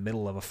 if you're in the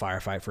middle of a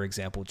firefight, for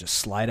example, just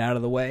slide out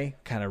of the way,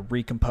 kind of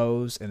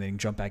recompose, and then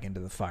jump back into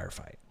the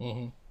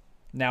firefight.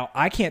 Now,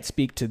 I can't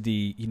speak to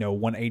the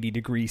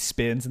 180-degree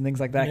spins and things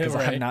like that because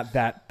I'm not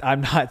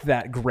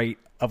that great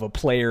of a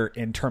player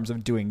in terms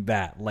of doing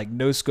that. Like,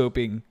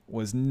 no-scoping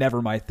was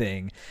never my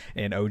thing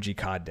in OG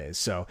COD days.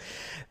 So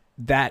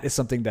that is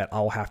something that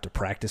I'll have to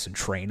practice and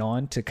train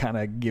on to kind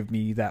of give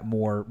me that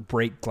more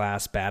break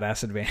glass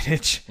badass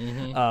advantage.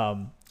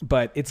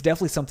 But it's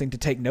definitely something to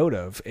take note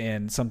of,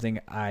 and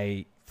something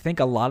I think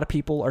a lot of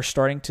people are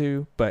starting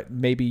to, but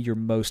maybe your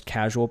most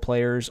casual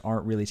players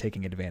aren't really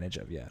taking advantage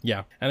of yet.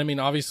 Yeah. And I mean,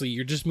 obviously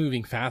you're just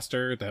moving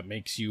faster. That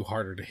makes you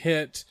harder to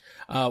hit.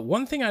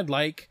 One thing I'd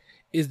like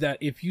is that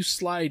if you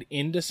slide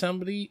into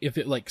somebody, if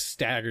it like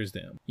staggers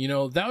them,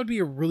 that would be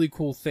a really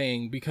cool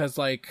thing, because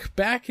like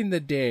back in the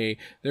day,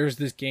 there's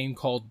this game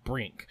called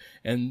Brink,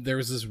 and there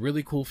was this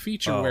really cool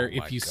feature where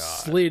if you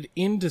slid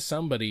into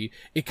somebody,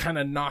 it kind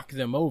of knocked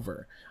them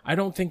over. I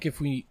don't think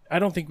we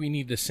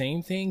need the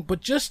same thing,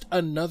 but just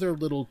another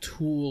little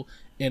tool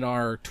in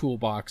our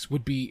toolbox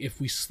would be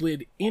if we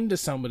slid into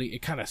somebody,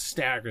 it kind of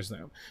staggers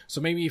them.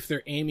 So maybe if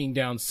they're aiming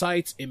down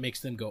sights, it makes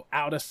them go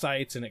out of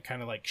sights and it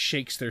kind of like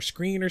shakes their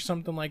screen or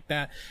something like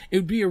that. It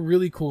would be a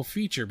really cool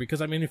feature,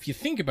 because I mean, if you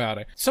think about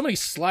it, somebody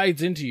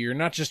slides into you, you're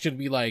not just going to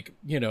be like,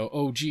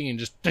 OG and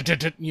just,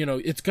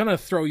 it's going to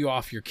throw you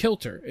off your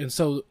kilter. And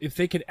so if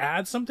they could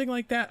add something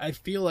like that, I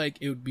feel like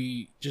it would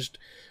be just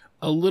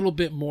a little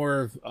bit more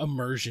of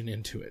immersion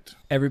into it.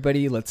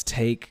 Everybody, let's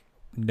take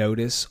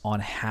notice on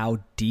how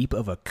deep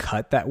of a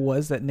cut that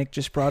was that Nick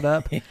just brought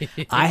up.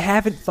 I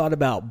haven't thought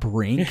about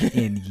Brink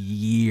in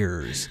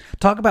years.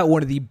 Talk about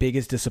one of the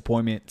biggest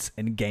disappointments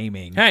in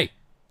gaming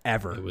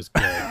ever. It was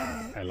good.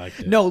 I liked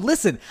it. No,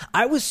 listen,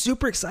 I was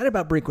super excited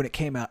about Brink when it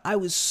came out. I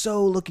was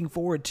so looking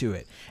forward to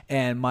it.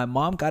 And my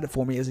mom got it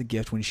for me as a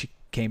gift when she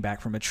came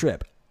back from a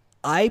trip.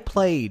 I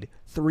played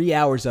 3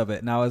 hours of it,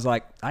 and I was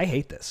like, I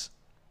hate this.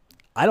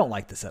 I don't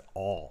like this at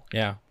all.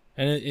 Yeah.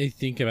 And I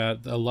think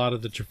about a lot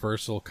of the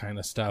traversal kind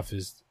of stuff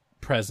is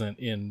present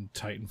in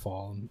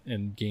Titanfall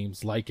and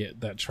games like it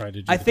that try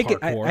to do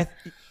parkour.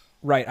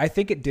 Right. I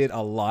think it did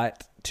a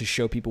lot to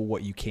show people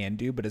what you can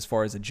do, but as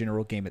far as the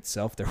general game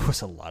itself, there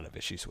was a lot of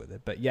issues with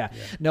it. But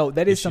no,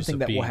 that is something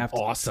that we'll have to...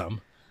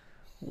 Awesome.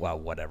 Well,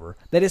 whatever.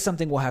 That is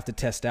something we'll have to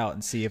test out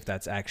and see if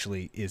that's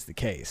actually is the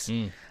case.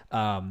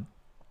 Now,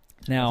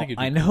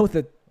 I know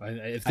that...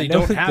 If they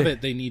don't have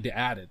it, they need to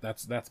add it.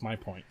 That's my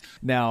point.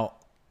 Now,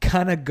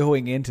 kind of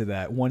going into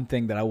that, one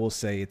thing that I will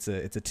say, it's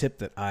a tip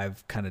that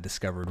I've kind of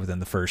discovered within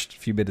the first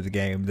few bits of the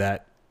game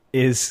that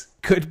it's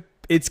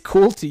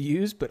cool to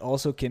use, but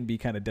also can be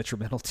kind of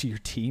detrimental to your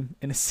team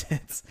in a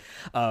sense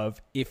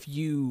of if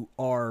you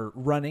are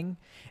running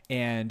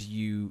and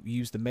you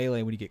use the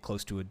melee when you get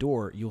close to a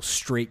door, you'll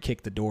straight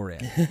kick the door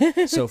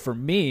in. So for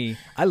me,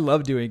 I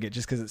love doing it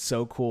just because it's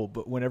so cool.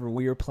 But whenever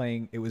we were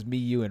playing, it was me,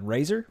 you, and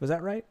Razor. Was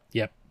that right?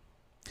 Yep.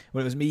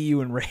 When it was me,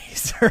 you, and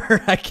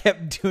Razor, I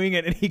kept doing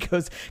it, and he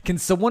goes, "Can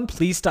someone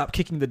please stop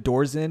kicking the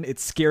doors in?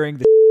 It's scaring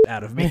the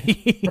out of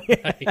me."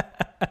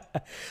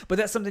 But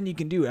that's something you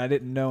can do. I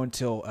didn't know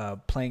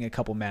until playing a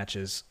couple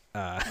matches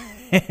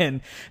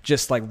and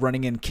just like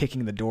running in,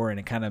 kicking the door, and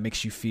it kind of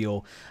makes you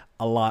feel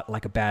a lot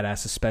like a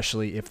badass,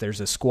 especially if there's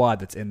a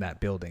squad that's in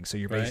that building. So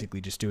you're basically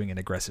just doing an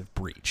aggressive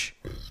breach.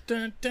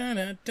 Dun, dun,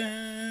 dun,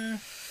 dun.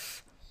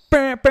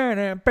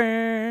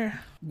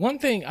 One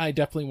thing I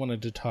definitely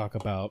wanted to talk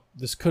about,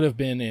 this could have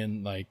been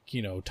in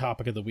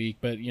topic of the week,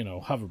 but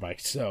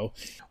hoverbike. So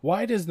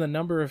why does the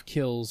number of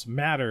kills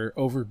matter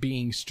over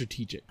being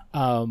strategic?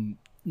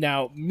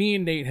 Now, me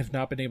and Nate have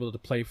not been able to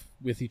play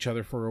with each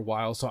other for a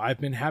while, so I've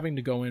been having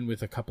to go in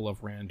with a couple of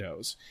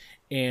randos.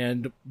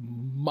 And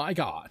my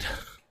God,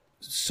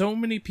 so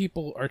many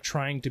people are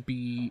trying to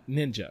be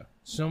Ninja.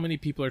 So many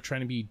people are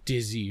trying to be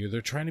Dizzy, or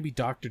they're trying to be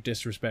Dr.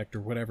 Disrespect,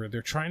 or whatever.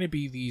 They're trying to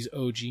be these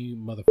OG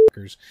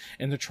motherfuckers,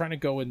 and they're trying to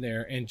go in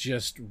there and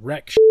just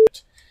wreck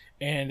shit.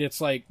 And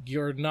it's like,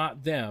 you're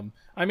not them.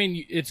 I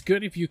mean, it's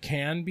good if you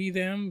can be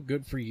them,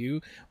 good for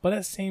you. But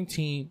at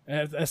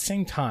the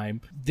same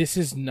time, this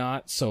is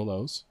not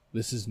solos.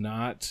 This is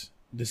not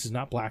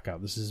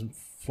Blackout. This isn't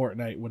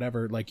Fortnite,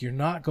 whatever. Like, you're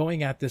not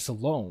going at this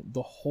alone.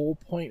 The whole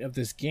point of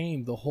this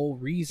game, the whole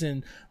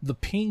reason the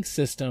ping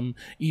system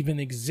even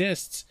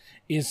exists,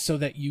 is so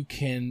that you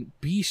can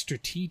be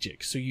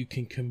strategic, so you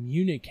can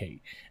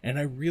communicate. And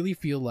I really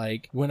feel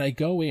like when I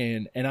go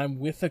in and I'm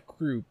with a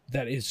group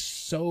that is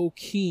so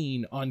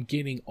keen on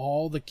getting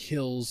all the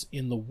kills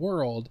in the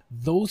world,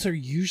 those are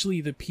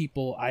usually the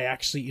people I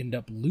actually end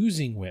up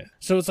losing with.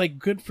 So it's like,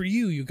 good for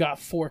you, you got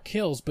 4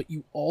 kills, but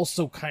you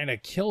also kind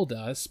of killed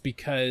us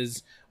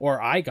or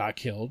I got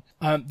killed.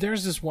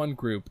 There's this one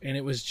group, and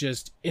it was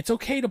just, it's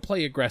okay to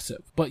play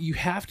aggressive, but you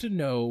have to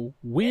know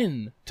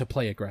when to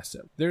play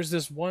aggressive. There's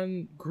this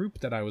one group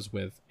that I was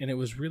with, and it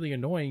was really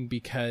annoying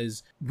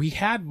because we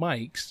had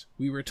mics,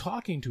 we were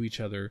talking to each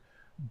other,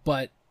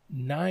 but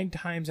 9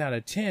 times out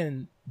of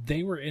 10,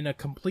 they were in a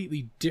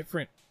completely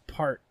different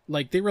part.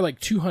 Like, they were like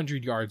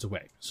 200 yards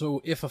away.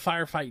 So if a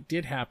firefight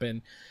did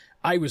happen,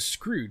 I was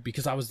screwed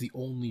because I was the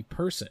only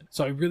person.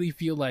 So I really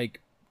feel like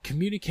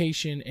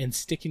communication and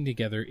sticking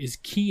together is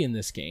key in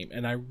this game,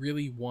 and I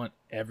really want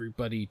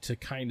everybody to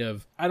kind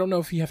of, I don't know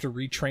if you have to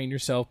retrain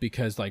yourself,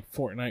 because like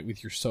Fortnite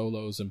with your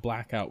solos and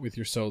Blackout with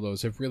your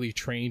solos have really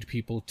trained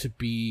people to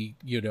be,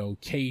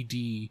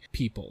 KD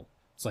people.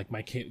 It's like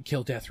my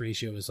kill death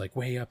ratio is like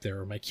way up there,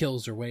 or my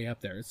kills are way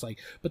up there. It's like,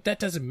 but that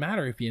doesn't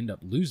matter if you end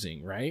up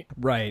losing, right?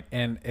 Right.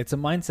 And it's a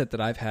mindset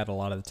that I've had a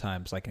lot of the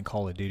times, like in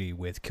Call of Duty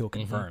with Kill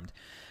Confirmed.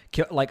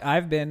 Like,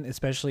 I've been,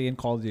 especially in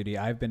Call of Duty,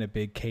 I've been a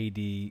big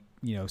KD,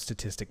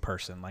 statistic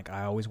person. Like,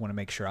 I always want to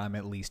make sure I'm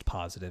at least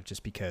positive,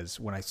 just because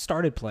when I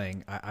started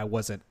playing, I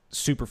wasn't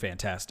super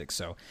fantastic.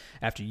 So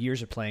after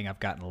years of playing, I've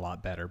gotten a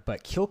lot better.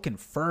 But Kill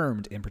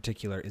Confirmed in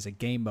particular is a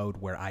game mode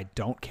where I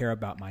don't care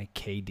about my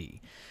KD.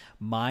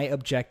 My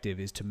objective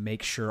is to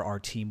make sure our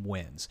team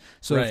wins.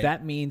 So if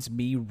that means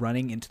me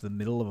running into the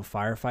middle of a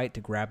firefight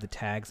to grab the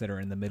tags that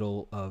are in the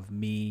middle of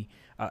me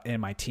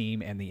and my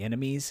team and the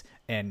enemies,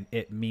 and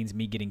it means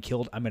me getting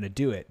killed, I'm going to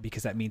do it,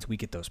 because that means we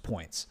get those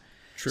points.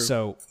 True.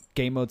 So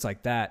game modes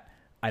like that,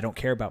 I don't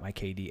care about my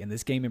KD. And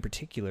this game in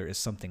particular is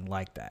something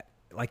like that.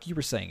 Like you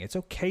were saying, it's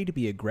okay to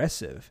be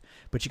aggressive,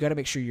 but you got to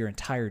make sure your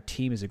entire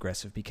team is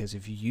aggressive, because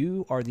if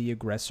you are the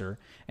aggressor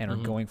and are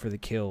going for the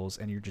kills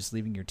and you're just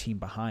leaving your team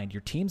behind,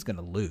 your team's going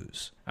to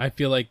lose. I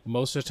feel like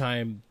most of the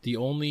time, the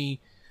only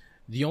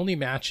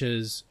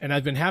matches, and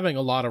I've been having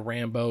a lot of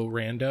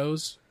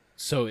randos,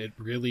 So it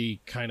really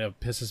kind of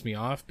pisses me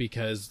off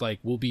because like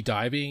we'll be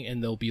diving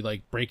and they'll be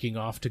like breaking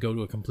off to go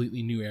to a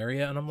completely new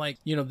area. And I'm like,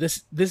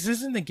 this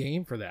isn't the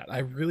game for that. I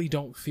really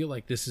don't feel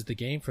like this is the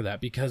game for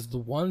that, because the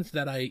ones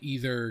that I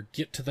either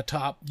get to the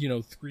top,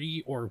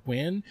 3 or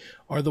win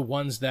are the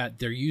ones that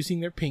they're using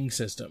their ping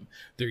system.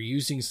 They're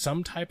using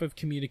some type of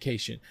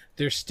communication.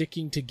 They're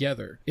sticking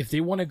together. If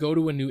they want to go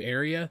to a new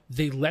area,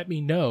 they let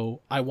me know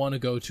I want to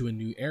go to a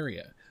new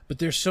area. But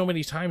there's so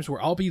many times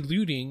where I'll be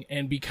looting,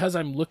 and because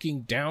I'm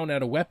looking down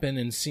at a weapon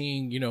and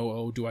seeing,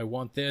 oh, do I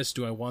want this?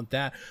 Do I want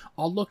that?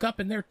 I'll look up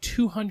and they're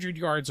 200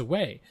 yards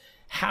away.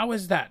 How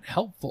is that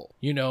helpful?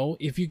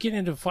 If you get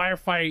into a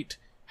firefight,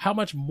 how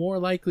much more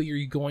likely are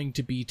you going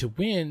to be to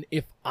win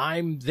if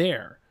I'm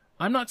there?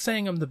 I'm not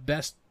saying I'm the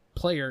best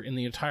player in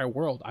the entire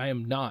world. I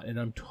am not, and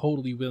I'm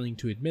totally willing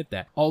to admit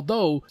that.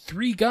 Although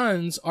 3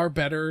 guns are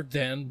better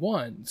than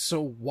 1,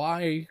 so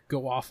why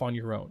go off on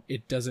your own?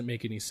 It doesn't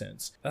make any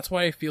sense. That's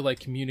why I feel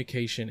like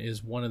communication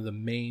is one of the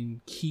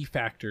main key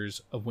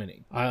factors of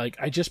winning.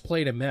 I just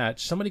played a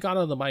match. Somebody got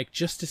on the mic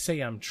just to say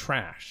I'm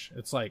trash.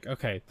 It's like,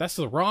 okay, that's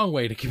the wrong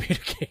way to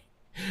communicate.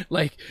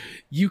 Like,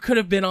 you could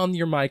have been on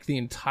your mic the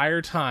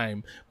entire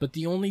time, but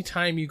the only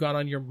time you got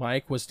on your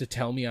mic was to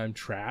tell me I'm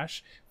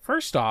trash.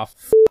 First off,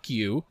 fuck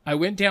you. I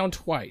went down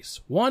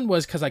twice. One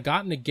was because I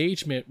got an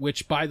engagement,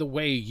 which, by the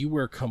way, you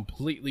were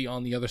completely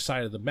on the other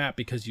side of the map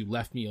because you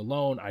left me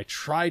alone. I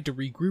tried to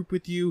regroup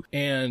with you,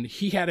 and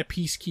he had a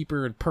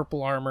peacekeeper in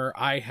purple armor.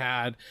 I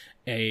had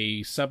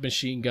a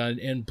submachine gun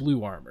and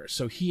blue armor,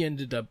 so he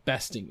ended up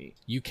besting me.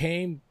 You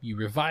came, you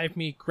revived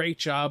me, great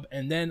job,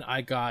 and then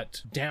I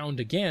got downed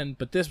again,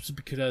 but this was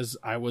because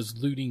I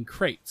was looting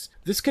crates.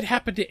 This could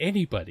happen to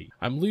anybody.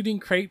 I'm looting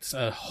crates,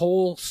 a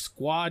whole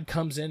squad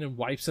comes in and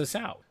wipes us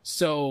out.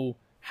 So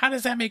how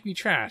does that make me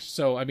trash?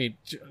 So, I mean,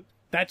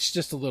 that's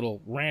just a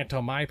little rant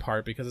on my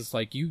part, because it's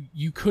like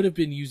you could have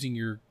been using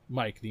your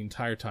mic the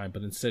entire time,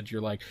 but instead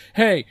you're like,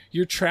 hey,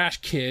 you're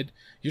trash kid,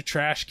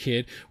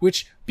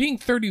 which, being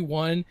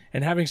 31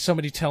 and having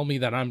somebody tell me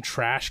that I'm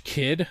trash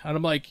kid, and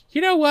I'm like,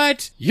 you know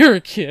what? You're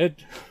a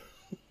kid.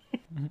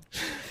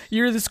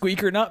 You're the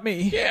squeaker, not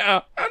me.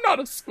 Yeah, I'm not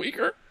a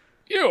squeaker.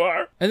 You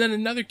are. And then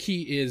another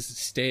key is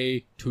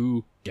stay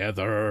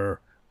together.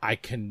 I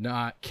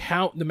cannot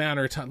count the amount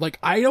of time. Like,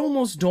 I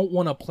almost don't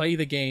want to play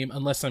the game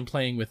unless I'm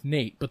playing with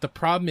Nate. But the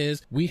problem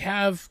is we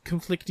have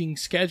conflicting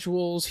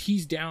schedules.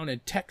 He's down in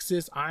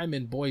Texas. I'm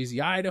in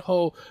Boise,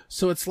 Idaho.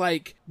 So it's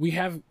like we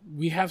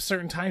have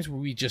certain times where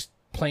we just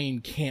plain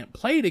can't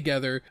play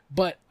together.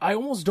 But I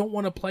almost don't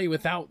want to play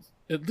without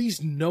at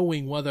least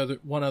knowing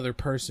one other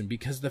person,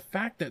 because the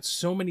fact that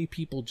so many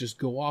people just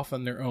go off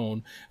on their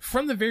own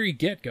from the very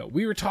get-go.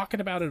 We were talking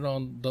about it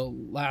on the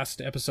last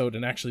episode,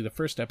 and actually the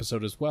first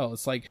episode as well.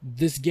 It's like,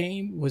 this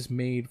game was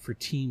made for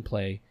team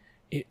play.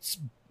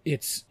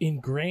 It's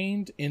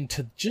ingrained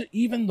into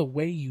even the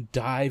way you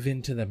dive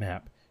into the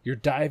map. You're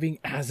diving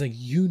as a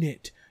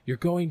unit. You're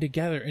going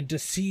together, and to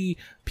see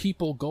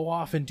people go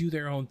off and do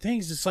their own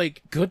things, it's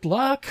like, good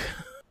luck.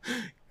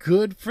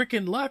 Good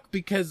freaking luck,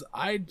 because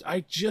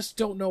I just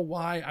don't know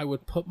why I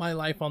would put my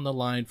life on the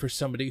line for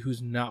somebody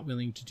who's not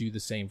willing to do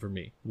the same for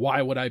me.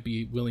 Why would I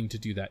be willing to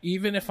do that?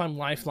 Even if I'm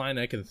lifeline,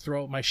 I can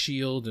throw up my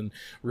shield and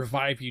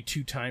revive you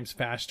 2 times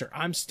faster.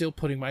 I'm still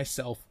putting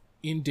myself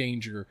in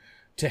danger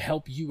to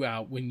help you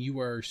out when you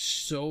are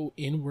so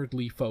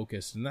inwardly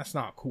focused, and that's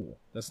not cool.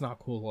 That's not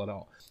cool at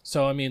all.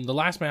 So, I mean, the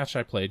last match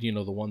I played, the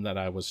one that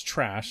I was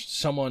trashed,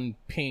 someone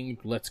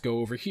pinged, let's go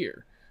over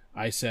here.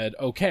 I said,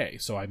 okay,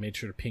 so I made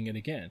sure to ping it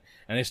again.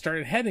 And I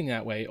started heading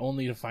that way,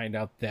 only to find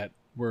out that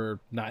we're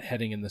not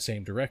heading in the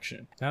same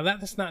direction. Now,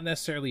 that's not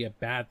necessarily a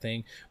bad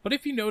thing, but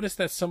if you notice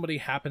that somebody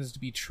happens to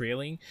be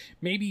trailing,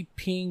 maybe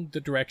ping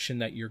the direction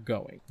that you're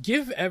going.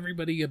 Give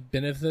everybody a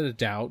benefit of the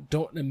doubt.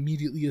 Don't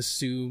immediately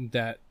assume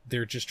that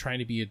they're just trying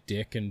to be a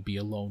dick and be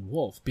a lone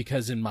wolf,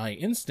 because in my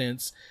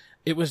instance,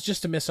 it was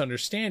just a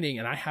misunderstanding,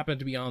 and I happened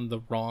to be on the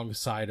wrong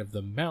side of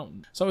the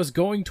mountain. So I was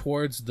going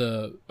towards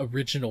the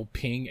original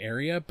ping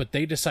area, but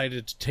they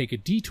decided to take a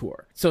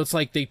detour. So it's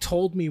like they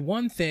told me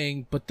one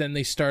thing, but then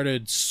they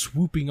started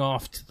swooping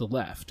off to the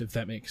left, if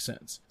that makes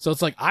sense. So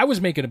it's like I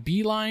was making a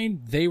beeline,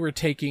 they were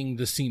taking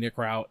the scenic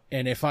route,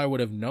 and if I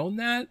would have known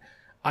that,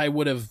 I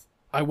wouldn't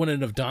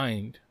have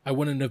dined. I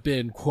wouldn't have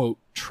been, quote,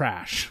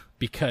 trash.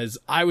 Because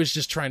I was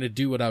just trying to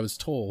do what I was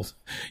told.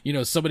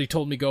 Somebody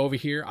told me go over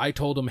here. I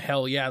told them,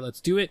 hell yeah,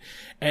 let's do it.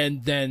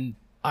 And then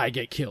I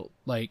get killed.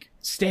 Like,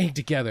 staying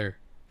together,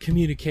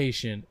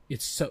 communication.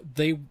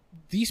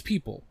 These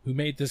people who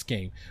made this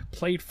game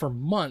played for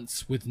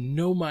months with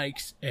no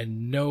mics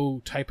and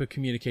no type of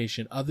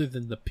communication other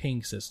than the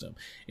ping system.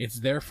 It's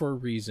there for a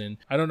reason.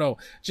 I don't know.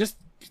 Just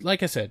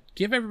like I said,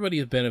 give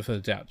everybody the benefit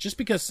of the doubt. Just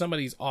because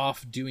somebody's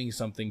off doing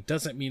something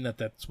doesn't mean that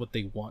that's what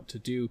they want to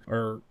do,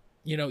 or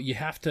you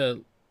have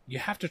to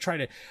try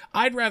to.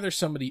 I'd rather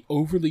somebody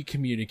overly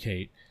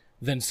communicate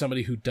than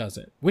somebody who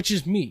doesn't, which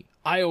is me.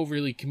 I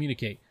overly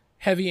communicate.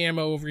 heavy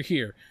ammo over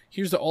here.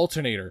 Here's the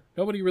alternator.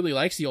 Nobody really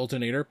likes the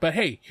alternator, but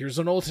hey, here's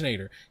an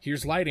alternator.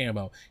 Here's light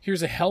ammo.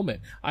 Here's a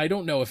helmet. I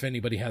don't know if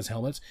anybody has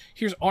helmets.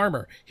 Here's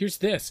armor. Here's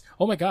this.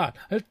 Oh my God.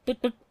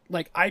 But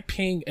like I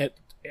ping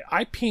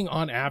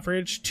on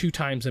average 2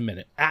 times a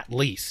minute, at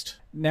least.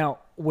 Now,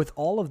 with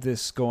all of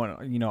this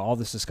going, all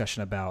this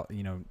discussion about,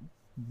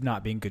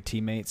 not being good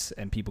teammates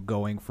and people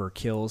going for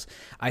kills,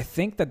 I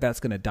think that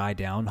that's going to die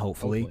down,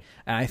 hopefully.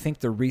 And I think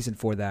the reason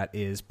for that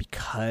is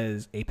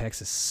because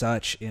Apex is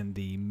such in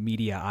the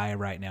media eye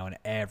right now, and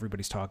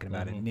everybody's talking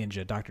about it.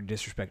 Ninja, Dr.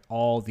 Disrespect,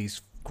 all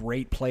these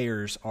great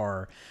players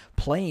are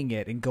playing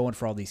it and going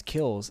for all these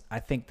kills. I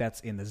think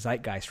that's in the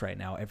zeitgeist right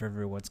now. If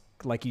everyone's,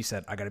 like you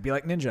said, I got to be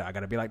like Ninja, I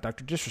got to be like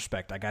Dr.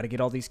 Disrespect, I got to get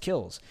all these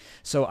kills.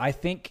 So I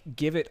think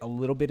give it a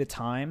little bit of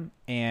time,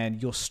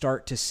 and you'll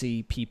start to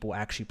see people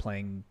actually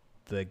playing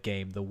the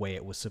game the way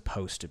it was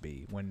supposed to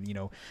be. When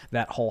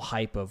that whole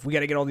hype of we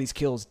got to get all these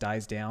kills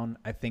dies down,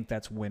 I think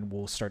that's when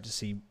we'll start to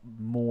see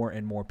more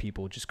and more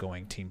people just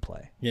going team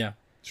play. Yeah,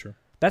 sure.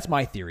 That's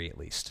my theory, at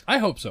least. I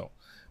hope so,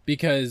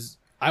 because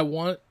I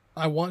want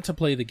to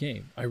play the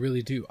game. I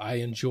really do. I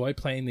enjoy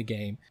playing the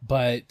game,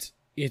 but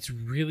it's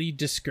really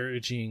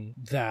discouraging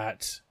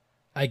that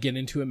I get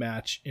into a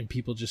match and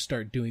people just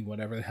start doing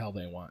whatever the hell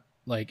they want.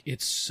 Like,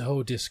 it's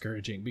so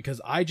discouraging because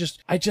I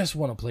just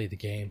want to play the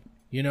game.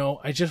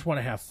 I just want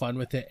to have fun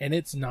with it, and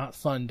it's not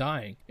fun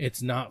dying.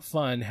 It's not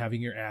fun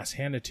having your ass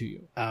handed to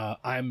you.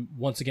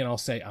 I'll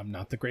say I'm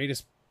not the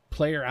greatest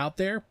player out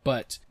there,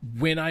 but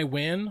when I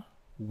win,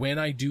 when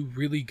I do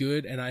really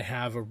good and I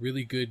have a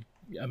really good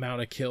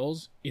amount of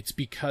kills, it's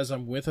because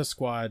I'm with a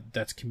squad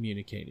that's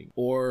communicating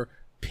or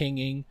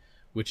pinging,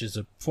 which is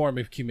a form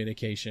of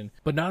communication.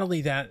 But not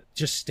only that,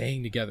 just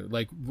staying together.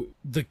 Like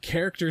the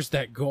characters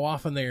that go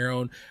off on their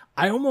own,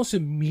 I almost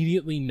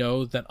immediately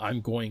know that I'm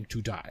going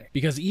to die.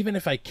 Because even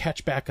if I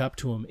catch back up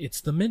to them,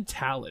 it's the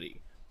mentality.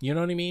 You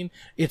know what I mean?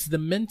 It's the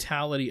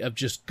mentality of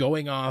just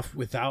going off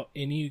without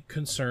any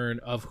concern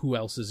of who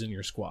else is in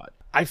your squad.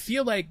 I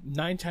feel like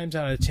 9 times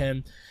out of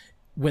 10,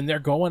 when they're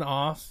going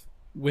off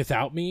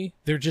without me,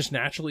 they're just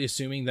naturally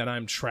assuming that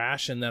I'm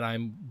trash and that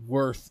I'm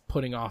worth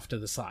putting off to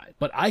the side.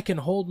 But I can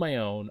hold my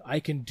own, I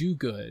can do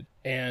good,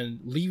 and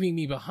leaving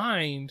me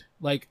behind,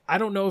 like, I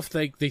don't know if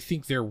they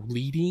think they're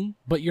leading,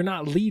 but you're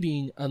not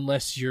leading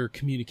unless you're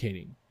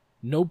communicating.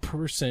 No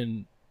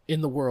person in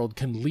the world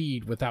can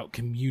lead without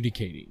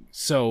communicating.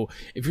 So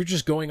if you're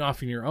just going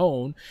off on your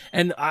own,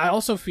 and I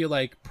also feel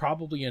like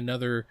probably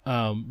another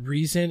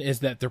reason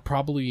is that they're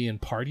probably in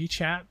party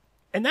chat.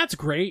 And that's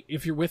great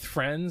if you're with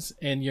friends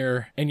and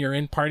you're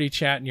in party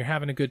chat and you're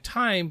having a good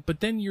time, but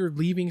then you're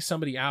leaving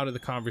somebody out of the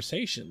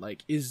conversation.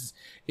 Like, is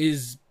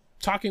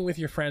talking with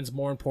your friends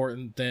more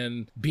important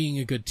than being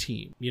a good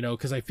team?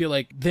 Because I feel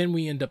like then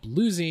we end up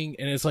losing,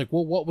 and it's like,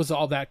 well, what was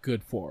all that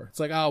good for? It's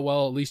like, oh,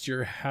 well, at least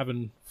you're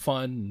having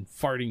fun and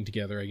farting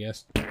together, I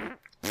guess.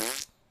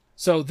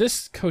 So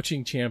this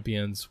Coaching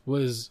Champions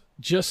was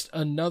just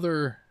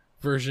another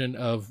version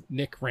of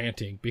Nick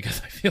ranting,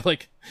 because I feel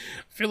like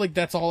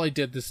that's all I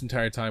did this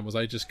entire time was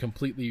I just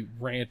completely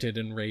ranted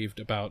and raved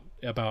about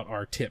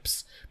our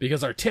tips,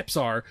 because our tips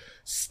are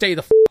stay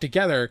the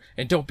together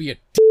and don't be a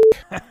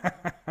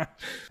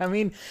I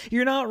mean,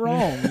 you're not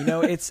wrong.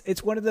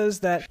 It's one of those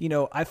that,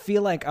 I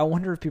feel like, I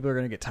wonder if people are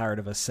going to get tired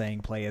of us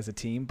saying play as a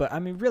team, but I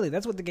mean, really,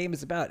 that's what the game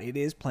is about. It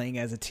is playing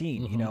as a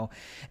team.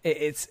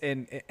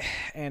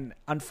 And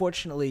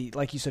unfortunately,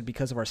 like you said,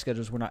 because of our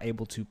schedules, we're not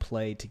able to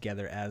play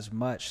together as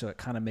much. So it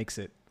kind of makes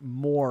it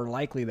more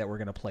likely that we're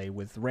going to play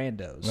with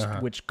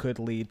randos, which could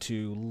lead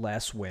to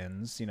less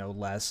wins,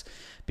 less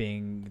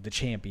being the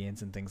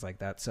champions and things like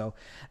that. So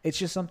it's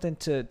just something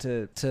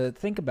to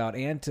think about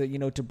and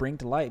to bring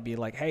to light, be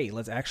like, hey,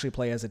 let's actually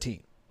play as a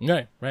team.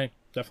 Right.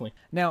 Definitely.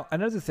 Now,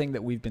 another thing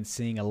that we've been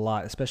seeing a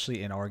lot,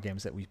 especially in our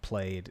games that we've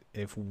played,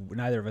 if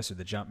neither of us are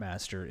the jump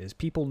master, is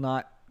people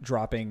not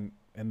dropping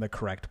in the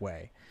correct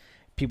way.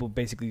 People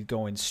basically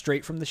going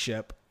straight from the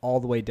ship all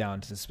the way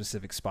down to the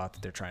specific spot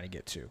that they're trying to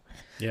get to.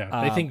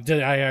 Yeah, they think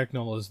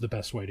diagonal is the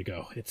best way to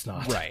go. It's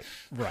not.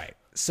 Right.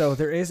 So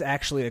there is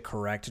actually a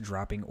correct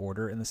dropping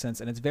order in the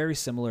sense, and it's very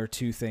similar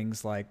to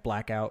things like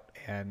Blackout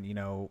and,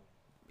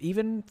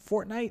 even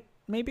Fortnite,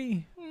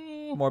 maybe?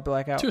 More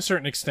Blackout? To a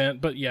certain extent,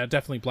 but yeah,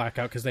 definitely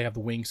Blackout because they have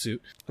the wingsuit.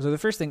 So the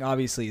first thing,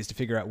 obviously, is to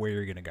figure out where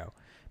you're going to go.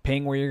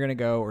 Ping where you're going to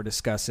go or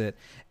discuss it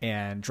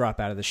and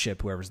drop out of the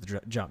ship whoever's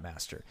the jump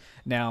master.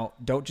 Now,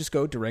 don't just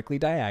go directly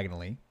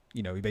diagonally.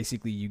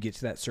 Basically you get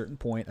to that certain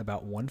point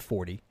about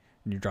 140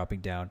 and you're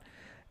dropping down.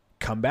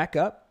 Come back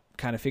up,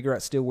 kind of figure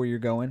out still where you're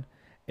going.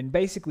 And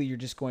basically you're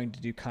just going to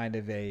do kind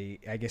of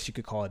I guess you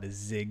could call it a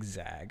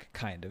zigzag,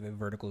 kind of a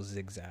vertical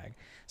zigzag.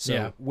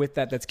 So with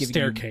that's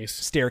giving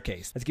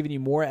staircase. That's giving you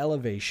more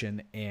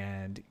elevation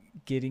and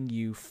getting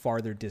you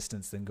farther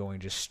distance than going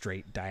just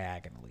straight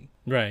diagonally.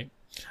 Right.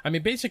 I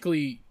mean,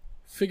 basically,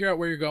 figure out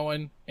where you're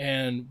going,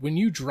 and when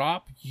you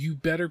drop, you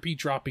better be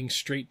dropping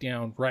straight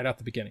down right out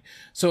the beginning.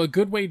 So a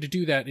good way to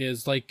do that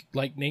is, like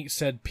Nate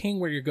said,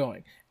 ping where you're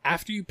going.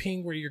 After you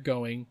ping where you're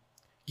going,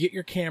 get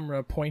your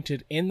camera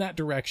pointed in that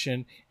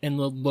direction and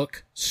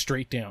look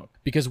straight down.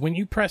 Because when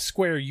you press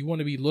square, you want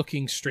to be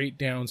looking straight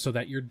down so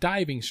that you're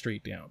diving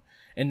straight down.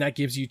 And that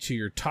gives you to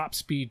your top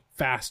speed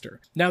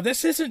faster. Now,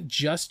 this isn't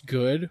just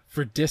good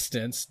for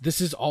distance. This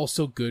is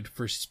also good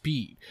for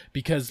speed.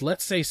 Because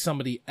let's say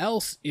somebody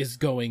else is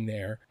going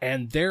there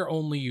and they're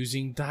only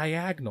using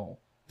diagonal.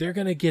 They're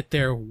going to get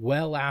there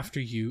well after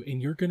you,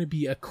 and you're going to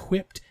be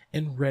equipped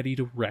and ready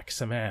to wreck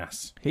some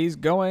ass. He's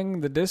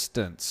going the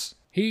distance.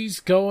 He's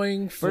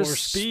going for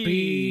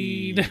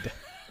speed.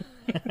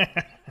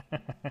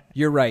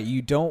 You're right.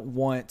 You don't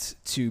want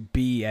to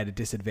be at a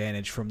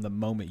disadvantage from the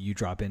moment you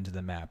drop into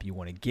the map. You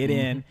want to get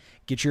in,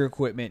 get your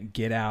equipment,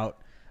 get out,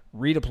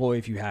 redeploy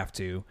if you have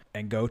to,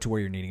 and go to where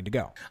you're needing to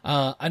go.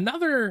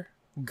 Another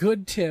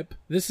good tip.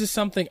 This is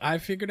something I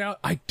figured out.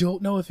 I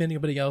don't know if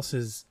anybody else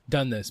has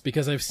done this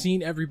because I've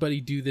seen everybody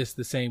do this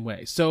the same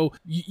way. So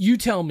you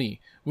tell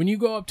me, when you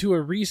go up to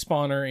a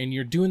respawner and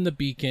you're doing the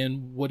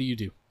beacon, what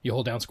do? You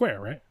hold down square,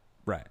 right?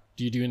 Right.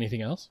 Do you do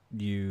anything else?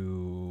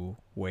 You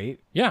wait.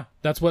 Yeah,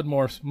 that's what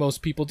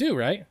most people do,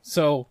 right?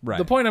 So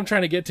The point I'm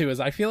trying to get to is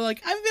I feel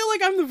like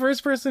I'm the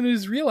first person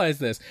who's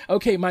realized this.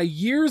 Okay, my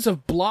years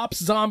of Blops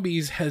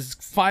Zombies has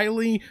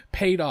finally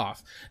paid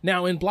off.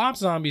 Now, in Blops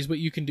Zombies, what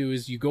you can do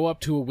is you go up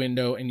to a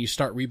window and you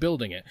start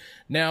rebuilding it.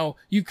 Now,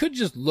 you could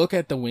just look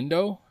at the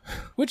window,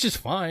 which is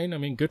fine. I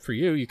mean, good for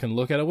you. You can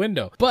look at a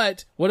window.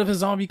 But what if a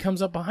zombie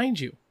comes up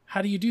behind you?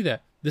 How do you do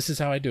that? This is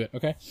how I do it,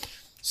 okay?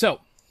 So,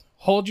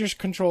 hold your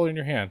controller in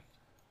your hand.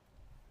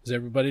 Is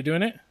everybody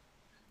doing it?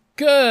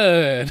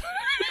 Good.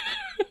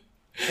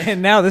 And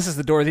now this is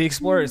the Dora the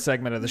Explorer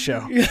segment of the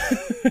show.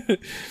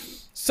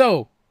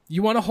 So,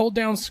 you want to hold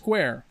down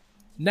square.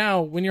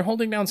 Now, when you're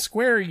holding down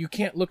square, you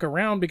can't look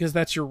around because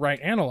that's your right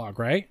analog,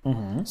 right?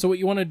 Mm-hmm. So what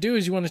you want to do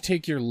is you want to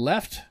take your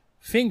left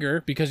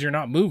finger, because you're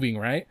not moving,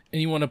 right?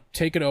 And you want to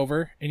take it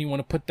over and you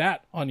want to put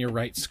that on your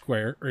right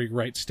square or your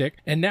right stick.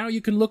 And now you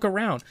can look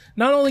around.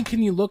 Not only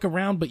can you look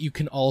around, but you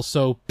can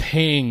also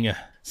ping.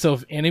 So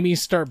if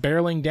enemies start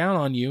barreling down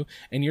on you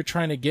and you're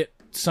trying to get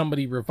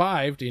somebody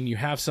revived and you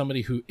have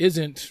somebody who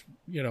isn't,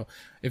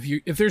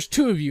 if there's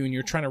two of you and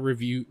you're trying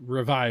to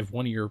revive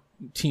one of your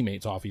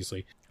teammates,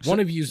 obviously, one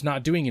of you's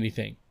not doing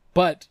anything,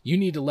 but you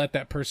need to let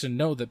that person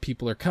know that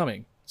people are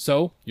coming.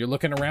 So you're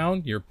looking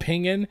around, you're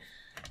pinging,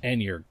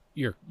 and you're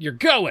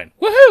going.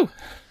 Woohoo!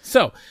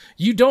 So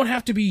you don't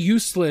have to be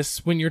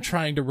useless when you're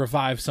trying to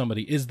revive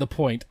somebody, is the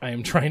point I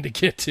am trying to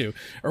get to,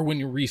 or when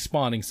you're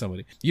respawning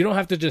somebody. You don't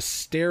have to just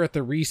stare at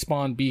the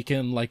respawn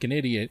beacon like an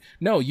idiot.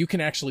 No, you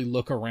can actually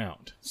look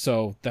around.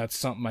 So that's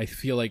something I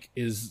feel like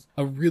is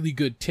a really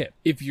good tip.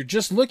 If you're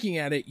just looking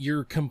at it,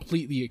 you're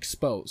completely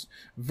exposed.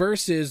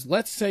 Versus,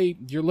 let's say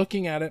you're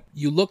looking at it,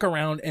 you look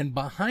around, and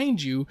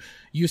behind you,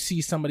 you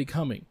see somebody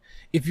coming.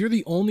 If you're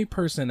the only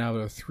person out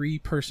of a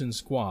 3-person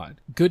squad,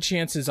 good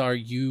chances are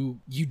you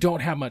don't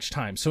have much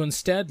time. So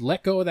instead,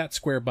 let go of that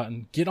square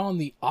button, get on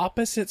the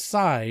opposite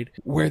side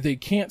where they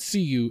can't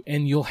see you,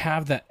 and you'll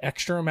have that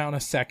extra amount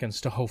of seconds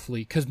to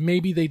hopefully, because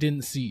maybe they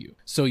didn't see you.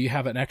 So you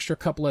have an extra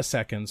couple of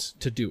seconds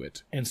to do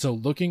it. And so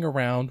looking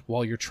around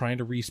while you're trying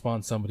to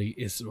respawn somebody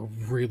is a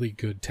really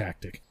good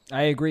tactic.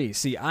 I agree.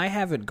 See, I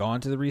haven't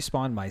gone to the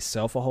respawn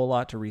myself a whole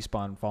lot to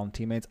respawn fallen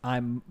teammates.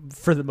 I'm,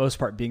 for the most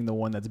part, being the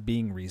one that's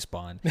being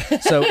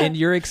respawned. So in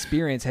your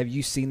experience, have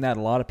you seen that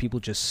a lot of people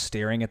just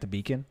staring at the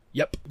beacon?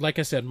 Yep. Like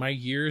I said, my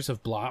years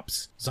of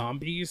Blops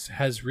Zombies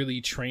has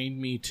really trained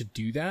me to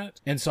do that.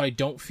 And so I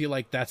don't feel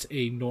like that's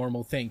a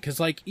normal thing. Because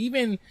like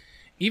even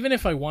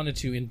if I wanted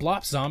to, in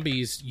Blops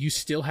Zombies, you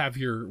still have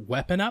your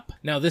weapon up.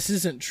 Now, this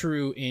isn't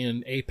true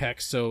in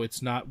Apex, so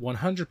it's not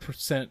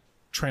 100%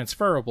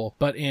 transferable.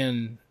 But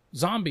in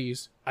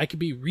Zombies, I could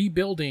be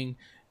rebuilding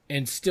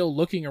and still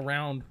looking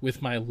around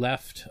with my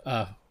left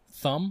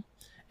thumb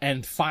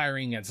and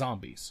firing at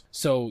zombies.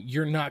 So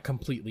you're not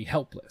completely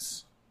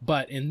helpless.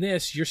 But in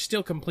this, you're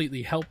still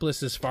completely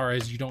helpless as far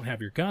as you don't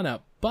have your gun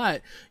up,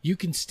 but you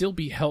can still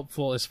be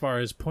helpful as far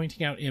as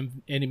pointing out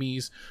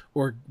enemies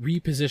or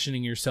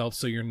repositioning yourself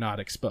so you're not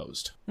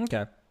exposed.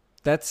 Okay.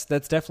 That's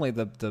definitely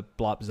the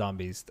Blops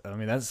Zombies. I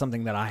mean, that's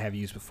something that I have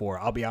used before.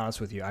 I'll be honest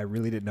with you. I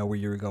really didn't know where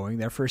you were going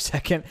there for a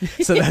second.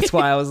 So that's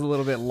why I was a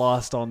little bit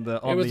lost on the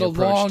approach. It was a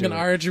long and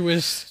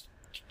arduous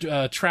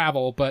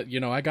travel, but,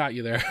 I got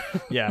you there.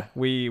 Yeah,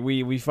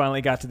 we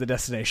finally got to the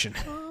destination.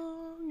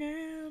 Long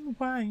and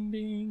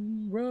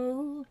winding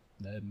road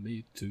led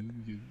me to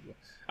you.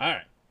 All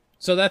right.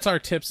 So that's our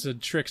tips and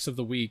tricks of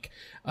the week.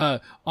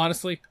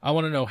 Honestly, I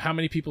want to know how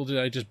many people did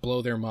I just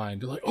blow their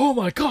mind? They're like, oh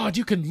my God,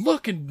 you can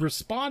look and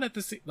respond at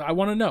the I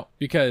want to know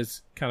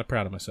because kind of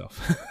proud of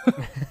myself.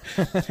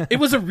 It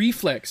was a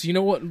reflex. You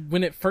know what?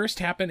 When it first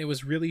happened, it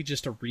was really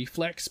just a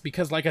reflex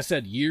because like I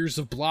said, years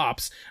of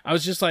Blops. I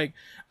was just like,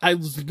 I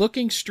was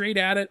looking straight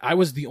at it. I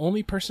was the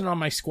only person on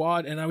my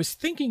squad and I was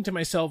thinking to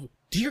myself,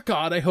 dear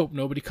God, I hope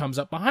nobody comes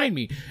up behind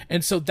me.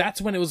 And so that's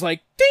when it was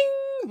like, ding!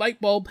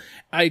 Light bulb.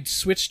 I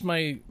switched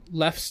my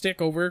left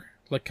stick over,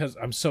 like, because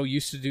I'm so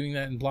used to doing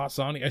that in Blops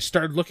Zombies. I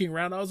started looking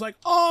around. I was like,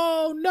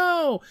 oh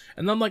no!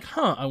 And then I'm like,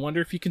 I wonder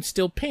if you can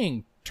still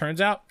ping.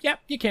 Turns out, yep,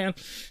 you can.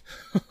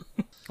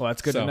 Well,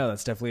 that's good to know.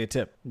 That's definitely a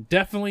tip.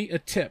 Definitely a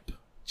tip.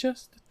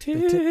 Just a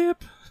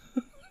tip.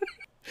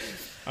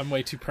 I'm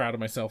way too proud of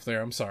myself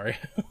there. I'm sorry.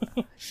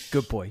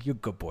 Good boy. You're a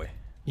good boy.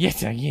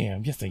 Yes, I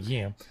am. Yes, I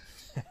am.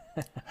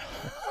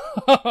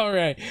 All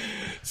right.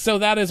 So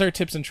that is our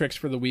tips and tricks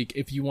for the week.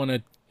 If you want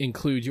to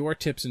include your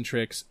tips and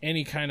tricks,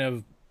 any kind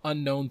of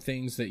unknown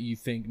things that you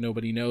think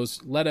nobody knows,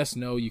 let us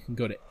know. You can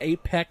go to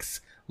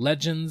Apex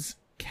Legends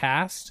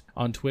Cast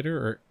on Twitter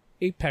or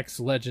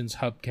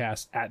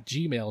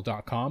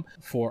apexlegendshubcast@gmail.com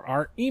for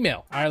our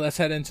email. All right, let's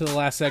head into the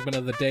last segment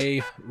of the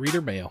day,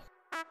 Reader Mail.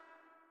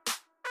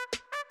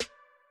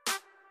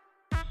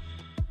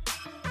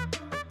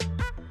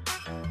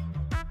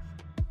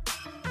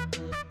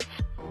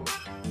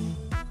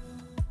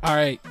 All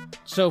right,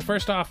 so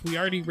first off, we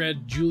already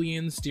read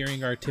Julian's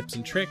during our tips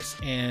and tricks,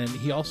 and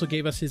he also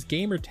gave us his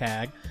gamer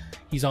tag.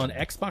 He's on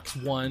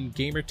Xbox One,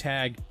 gamer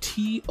tag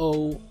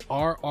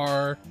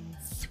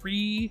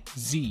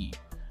TORR3Z.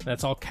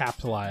 That's all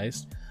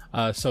capitalized.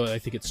 So I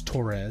think it's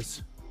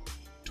Torres,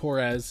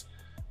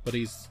 but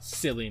he's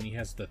silly and he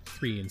has the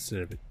 3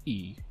 instead of an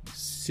E. You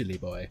silly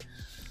boy.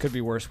 Could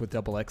be worse with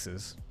double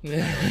X's. I know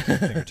a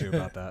thing or two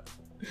about that.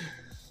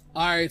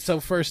 All right, so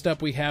first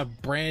up we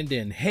have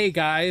Brandon. Hey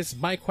guys,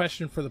 my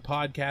question for the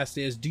podcast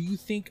is, do you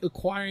think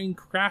acquiring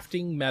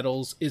crafting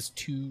medals is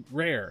too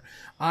rare?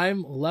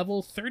 I'm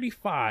level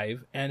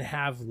 35 and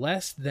have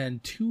less than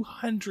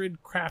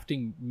 200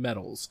 crafting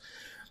medals.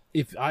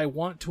 If I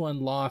want to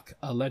unlock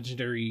a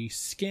legendary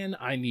skin,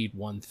 I need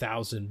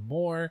 1,000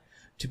 more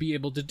to be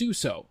able to do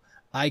so.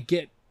 I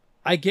get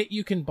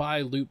you can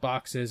buy loot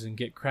boxes and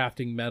get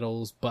crafting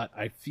medals, but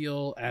I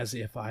feel as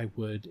if I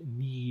would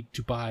need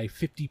to buy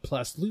 50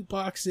 plus loot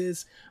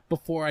boxes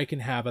before I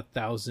can have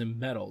 1,000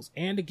 medals.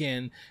 And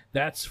again,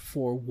 that's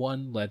for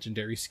one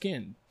legendary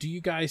skin. Do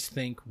you guys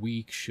think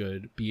we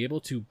should be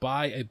able to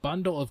buy a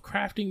bundle of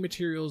crafting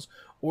materials,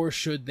 or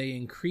should they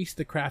increase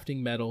the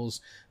crafting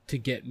medals to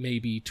get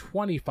maybe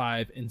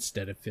 25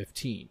 instead of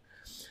 15?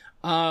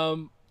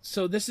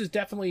 So this is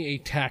definitely a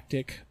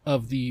tactic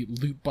of the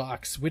loot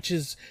box, which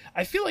is,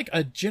 I feel like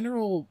a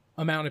general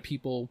amount of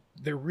people,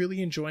 they're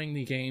really enjoying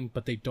the game,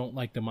 but they don't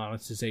like the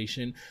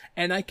monetization.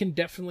 And I can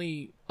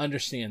definitely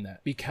understand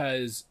that,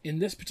 because in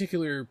this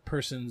particular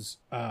person's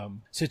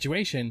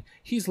situation,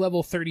 he's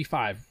level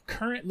 35.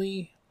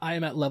 Currently, I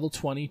am at level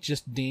 20,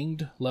 just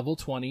dinged level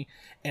 20,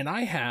 and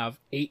I have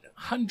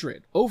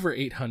over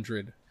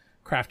 800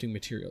 crafting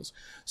materials.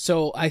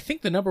 So I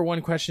think the number one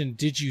question,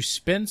 did you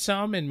spend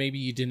some and maybe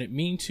you didn't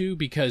mean to?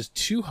 Because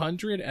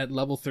 200 at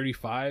level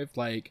 35,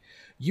 like,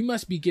 you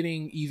must be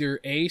getting either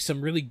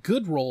some really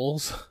good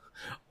rolls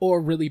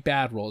or really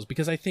bad rolls,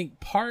 because I think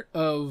part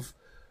of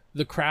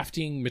the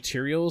crafting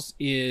materials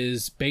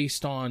is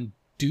based on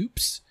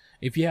dupes.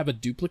 If you have a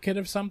duplicate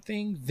of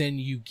something, then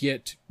you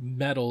get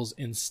medals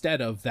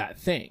instead of that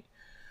thing.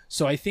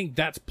 So I think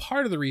that's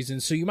part of the reason.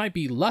 So you might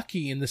be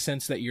lucky in the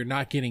sense that you're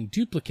not getting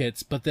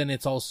duplicates, but then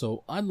it's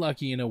also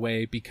unlucky in a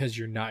way because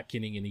you're not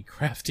getting any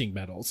crafting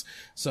medals.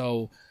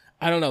 So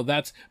I don't know.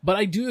 But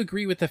I do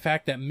agree with the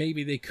fact that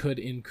maybe they could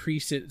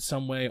increase it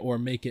some way or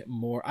make it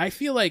more. I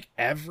feel like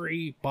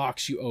every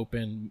box you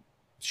open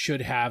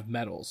should have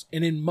medals.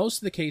 And in most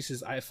of the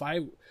cases, if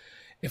I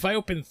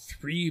open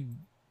 3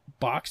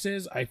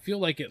 boxes, I feel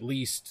like at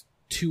least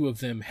 2 of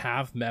them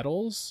have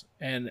medals,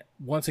 and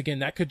once again,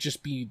 that could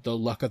just be the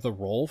luck of the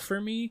roll for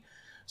me.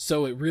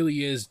 So it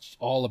really is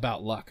all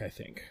about luck, I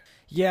think.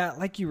 Yeah,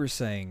 like you were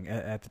saying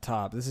at the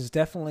top, this is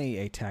definitely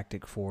a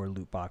tactic for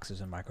loot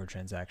boxes and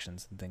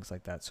microtransactions and things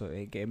like that. So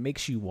it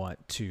makes you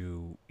want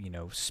to,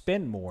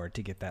 spend more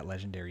to get that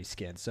legendary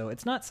skin. So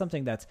it's not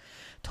something that's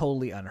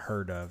totally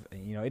unheard of.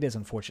 It is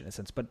unfortunate in a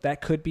sense, but that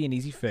could be an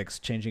easy fix,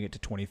 changing it to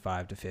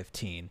 25 to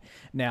 15.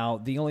 Now,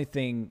 the only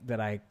thing that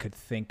I could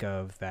think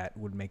of that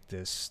would make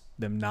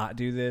them not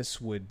do this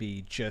would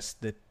be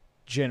just the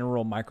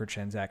general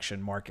microtransaction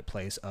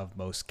marketplace of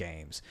most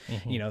games.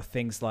 Mm-hmm.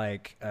 Things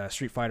like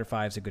Street Fighter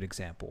V is a good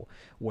example,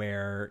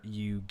 where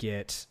you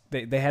get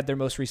they had their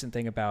most recent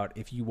thing about,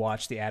 if you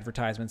watch the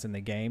advertisements in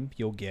the game,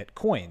 you'll get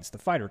coins, the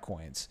fighter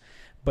coins,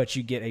 but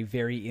you get a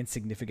very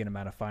insignificant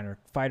amount of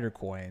fighter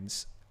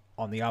coins.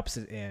 On the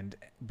opposite end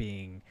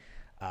being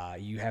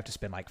you have to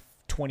spend like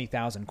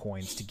 20,000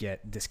 coins to get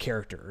this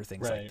character or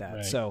things like that.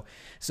 Right. So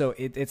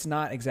it's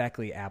not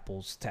exactly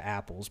apples to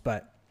apples,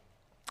 but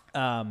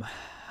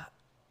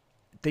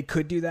they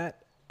could do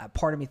that.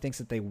 Part of me thinks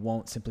that they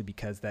won't, simply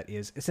because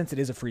since it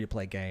is a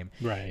free-to-play game,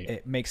 right,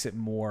 it makes it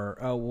more,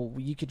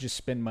 you could just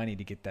spend money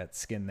to get that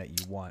skin that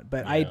you want.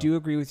 But yeah. I do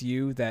agree with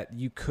you that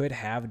you could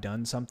have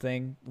done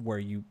something where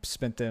you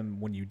spent them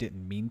when you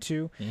didn't mean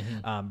to,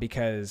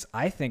 because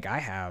I think I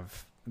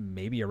have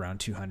maybe around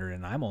 200,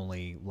 and I'm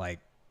only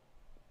like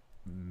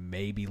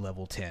maybe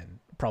level 10,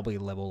 probably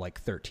level like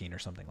 13 or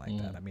something like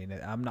that. I mean,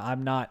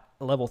 I'm not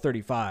level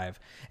 35,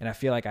 and I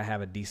feel like I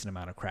have a decent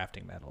amount of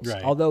crafting medals.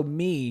 Right. Although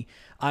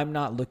I'm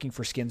not looking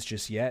for skins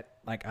just yet.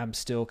 Like, I'm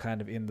still kind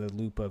of in the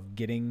loop of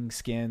getting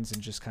skins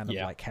and just kind of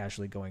like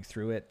casually going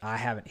through it. I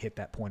haven't hit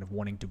that point of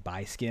wanting to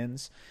buy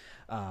skins.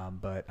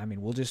 But I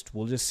mean, we'll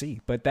just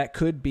see. But that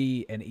could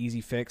be an easy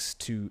fix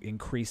to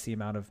increase the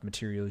amount of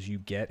materials you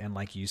get. And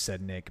like you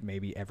said, Nick,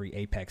 maybe every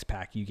Apex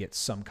pack you get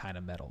some kind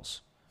of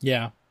medals.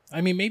 Yeah. I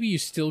mean, maybe you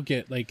still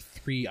get like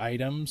 3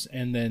 items,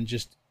 and then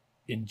just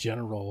in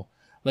general,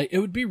 like it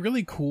would be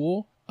really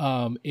cool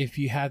if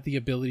you had the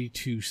ability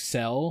to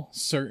sell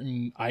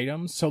certain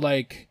items. So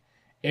like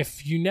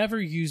if you never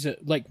use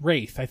it, like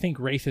Wraith, I think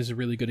Wraith is a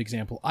really good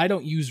example. I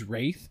don't use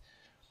Wraith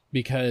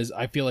because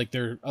I feel like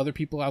there are other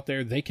people out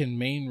there, they can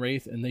main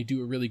Wraith and they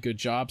do a really good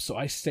job. So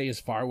I stay as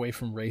far away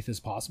from Wraith as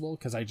possible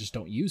because I just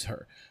don't use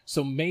her.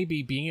 So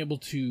maybe being able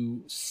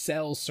to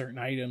sell certain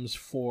items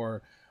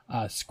for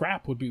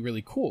scrap would be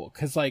really cool.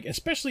 Because like,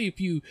 especially if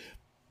you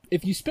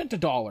spent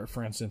 $1,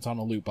 for instance, on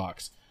a loot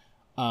box,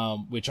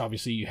 which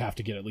obviously you have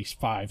to get at least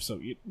 5. So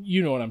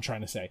you know what I'm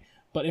trying to say.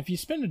 But if you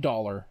spend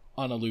 $1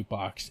 on a loot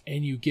box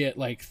and you get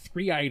like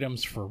 3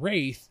 items for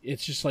Wraith,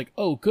 it's just like,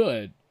 oh,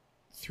 good.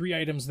 3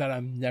 items that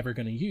I'm never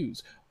going to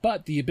use.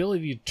 But the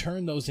ability to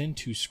turn those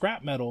into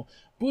scrap metal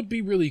would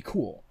be really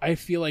cool. I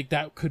feel like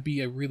that could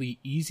be a really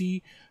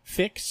easy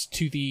fix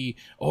to the,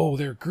 oh,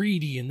 they're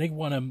greedy and they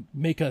want to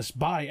make us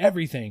buy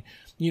everything.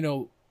 You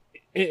know,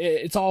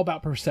 it's all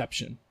about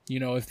perception. You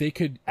know, if they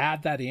could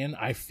add that in,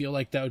 I feel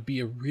like that would be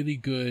a really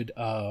good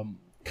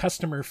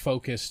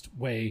customer-focused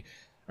way,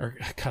 or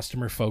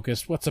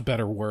customer-focused, what's a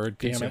better word?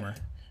 Consumer.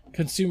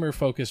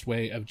 Consumer-focused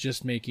way of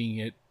just making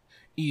it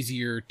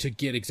easier to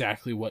get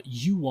exactly what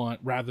you want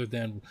rather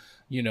than,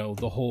 you know,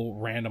 the whole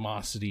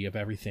randomosity of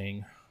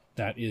everything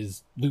that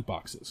is loot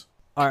boxes.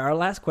 All right, our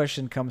last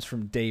question comes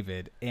from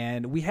David,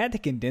 and we had to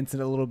condense it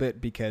a little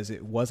bit because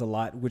it was a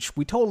lot, which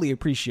we totally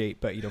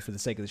appreciate, but, you know, for the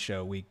sake of the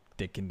show, we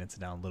did condense it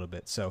down a little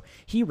bit. So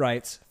he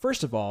writes,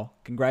 first of all,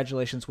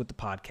 congratulations with the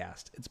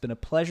podcast. It's been a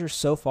pleasure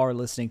so far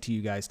listening to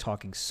you guys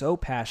talking so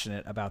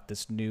passionate about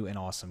this new and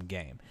awesome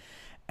game.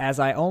 As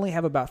I only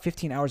have about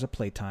 15 hours of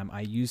playtime,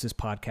 I use this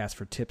podcast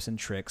for tips and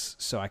tricks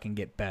so I can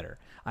get better.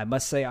 I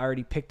must say I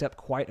already picked up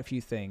quite a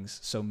few things,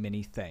 so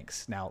many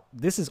thanks. Now,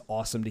 this is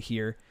awesome to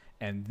hear,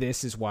 and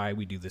this is why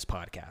we do this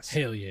podcast.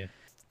 Hell yeah.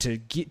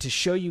 To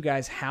show you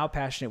guys how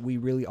passionate we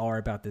really are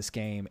about this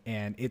game,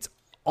 and it's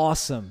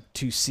awesome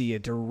to see a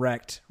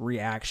direct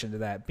reaction to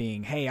that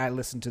being, hey, I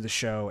listened to the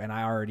show and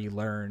I already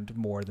learned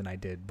more than I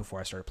did before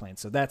I started playing.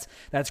 So that's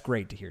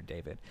great to hear,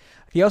 David.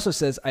 He also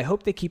says, I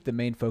hope they keep the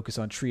main focus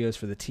on trios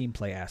for the team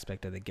play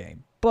aspect of the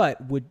game.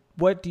 But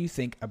what do you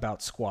think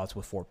about squads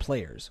with 4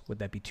 players? Would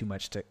that be too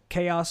much to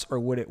chaos, or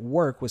would it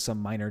work with some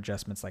minor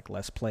adjustments like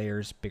less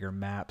players, bigger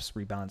maps,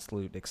 rebalanced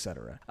loot,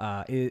 etc.?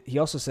 He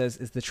also says,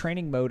 is the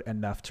training mode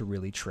enough to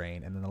really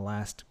train? And then the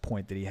last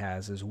point that he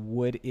has is,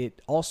 would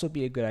it also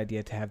be a good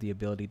idea to have the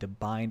ability to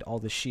bind all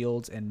the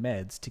shields and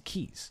meds to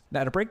keys?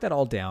 Now, to break that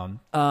all down,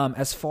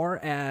 as far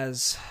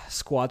as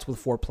squads with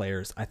 4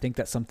 players, I think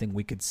that's something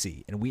we could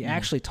see. And we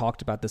actually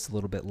talked about this a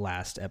little bit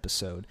last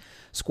episode.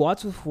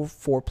 Squads with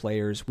 4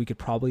 players, we could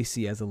probably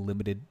see as a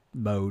limited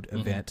mode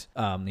event,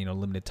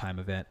 limited time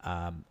event.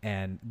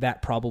 And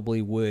that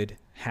probably would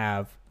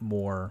have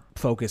more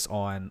focus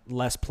on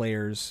less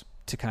players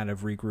to kind of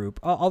regroup.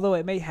 Although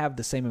it may have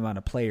the same amount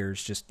of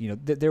players, just, you know,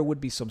 there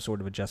would be some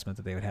sort of adjustment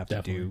that they would have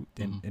to do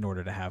in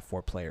order to have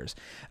 4 players.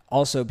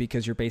 Also,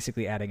 because you're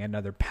basically adding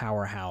another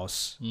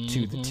powerhouse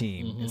to the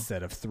team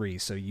instead of 3.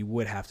 So you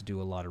would have to do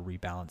a lot of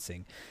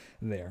rebalancing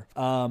there.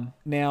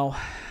 Now,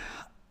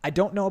 I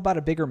don't know about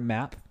a bigger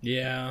map.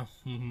 Yeah.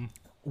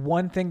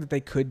 One thing that they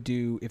could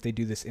do, if they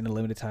do this in a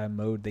limited time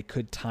mode, they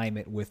could time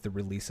it with the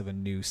release of a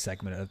new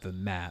segment of the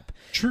map.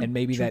 True. And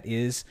maybe that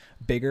is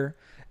bigger,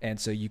 and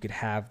so you could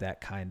have that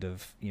kind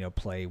of, you know,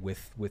 play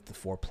with the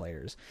 4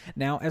 players.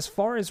 Now, as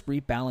far as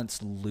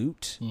rebalanced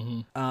loot,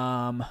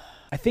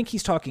 I think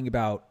he's talking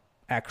about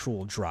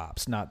actual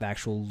drops, not the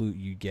actual loot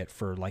you get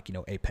for, like, you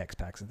know, Apex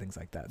packs and things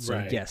like that.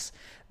 So yes,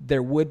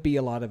 there would be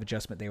a lot of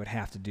adjustment they would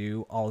have to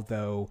do,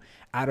 although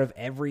out of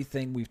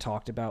everything we've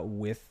talked about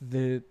with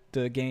the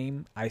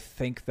game, I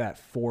think that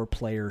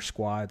 4-player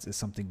squads is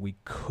something we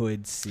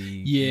could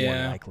see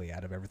more likely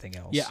out of everything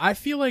else. Yeah, I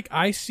feel like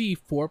I see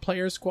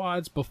 4-player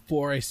squads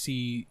before I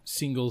see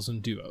singles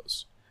and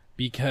duos.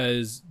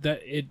 Because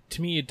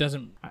to me, it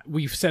doesn't.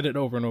 We've said it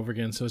over and over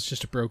again, so it's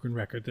just a broken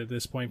record at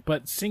this point.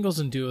 But singles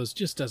and duos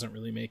just doesn't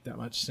really make that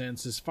much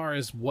sense as far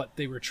as what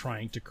they were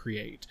trying to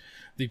create.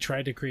 They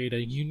tried to create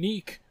a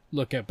unique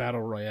look at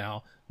Battle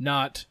Royale,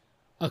 not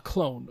a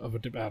clone of a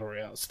Battle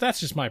Royale. So that's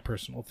just my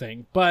personal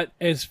thing. But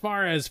as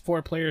far as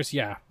 4 players,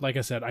 yeah, like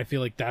I said, I feel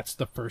like that's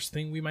the first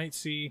thing we might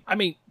see. I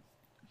mean,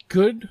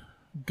 good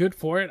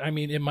for it. I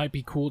mean, it might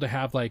be cool to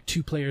have like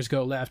 2 players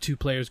go left, 2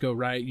 players go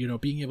right, you know,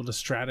 being able to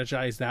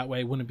strategize that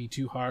way wouldn't be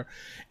too hard.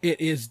 It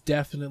is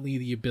definitely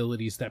the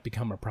abilities that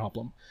become a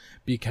problem,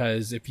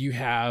 because if you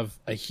have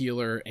a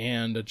healer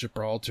and a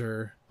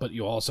Gibraltar, but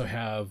you also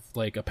have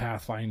like a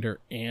Pathfinder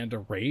and a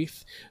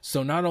Wraith,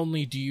 so not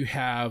only do you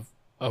have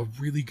a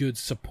really good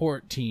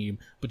support team,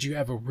 but you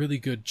have a really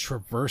good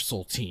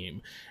traversal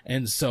team.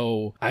 And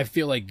so I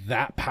feel like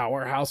that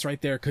powerhouse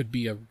right there could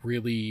be a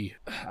really,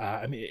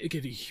 it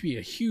could be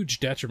a huge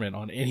detriment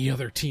on any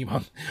other team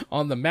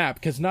on the map,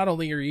 because not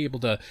only are you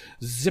able to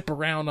zip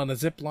around on a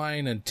zip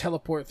line and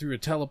teleport through a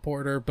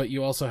teleporter, but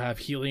you also have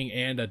healing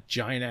and a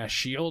giant ass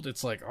shield.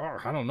 It's like, oh,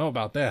 I don't know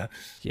about that.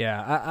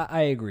 Yeah,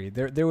 I agree.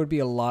 There would be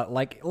a lot,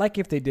 like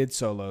if they did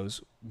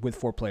solos with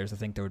 4 players, I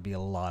think there would be a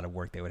lot of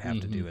work they would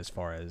have to do as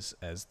far as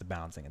the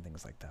balancing and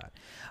things like that.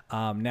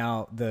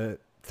 Now, the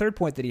third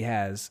point that he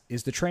has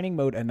is the training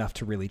mode enough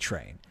to really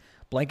train?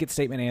 Blanket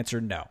statement answer,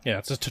 no. Yeah,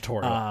 it's a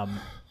tutorial.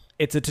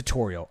 It's a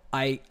tutorial.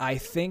 I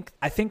think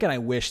and I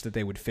wish that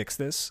they would fix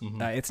this.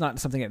 It's not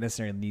something that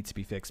necessarily needs to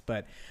be fixed,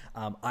 but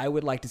I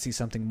would like to see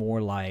something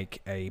more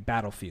like a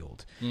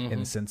Battlefield in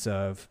the sense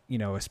of,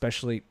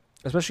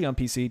 especially on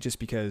PC, just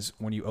because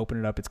when you open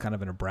it up, it's kind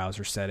of in a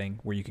browser setting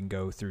where you can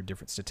go through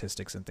different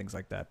statistics and things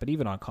like that. But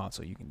even on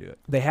console, you can do it.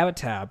 They have a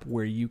tab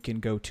where you can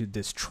go to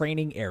this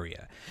training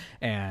area,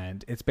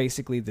 and it's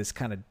basically this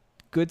kind of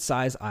good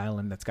size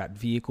island that's got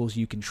vehicles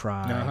you can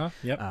try.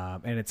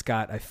 And it's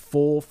got a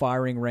full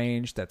firing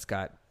range that's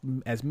got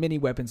as many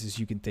weapons as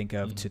you can think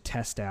of to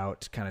test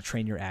out, kind of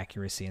train your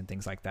accuracy and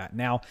things like that.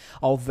 Now,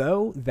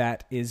 although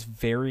that is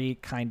very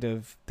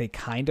they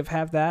kind of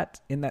have that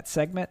in that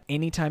segment,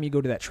 anytime you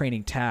go to that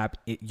training tab,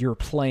 you're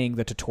playing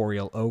the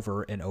tutorial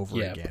over and over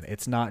again.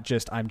 It's not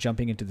just I'm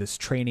jumping into this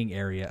training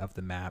area of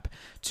the map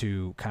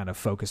to kind of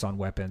focus on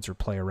weapons or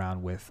play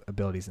around with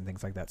abilities and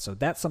things like that. So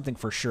that's something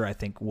for sure I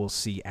think we'll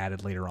see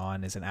added later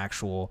on, is an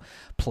actual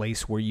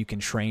place where you can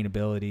train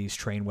abilities,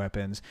 train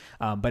weapons.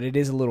 But it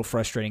is a little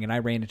frustrating, and I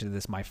ran into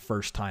this my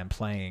first time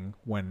playing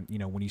when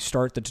you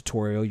start the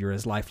tutorial, you're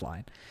as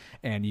Lifeline,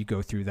 and you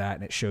go through that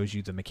and it shows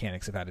you the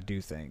mechanics of how to do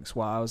things.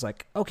 Well, I was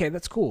like, okay,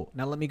 that's cool.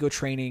 Now let me go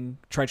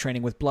try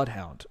training with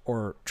Bloodhound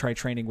or try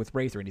training with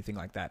Wraith or anything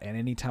like that. And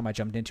anytime I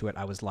jumped into it,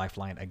 I was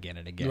Lifeline again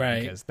and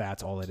again, because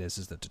that's all it is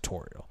the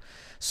tutorial.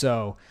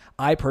 So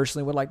I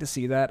personally would like to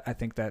see that. I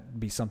think that'd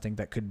be something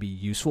that could be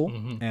useful,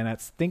 and I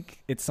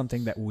think it's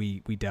something that we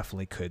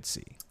definitely could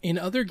see. In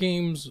other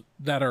games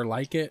that are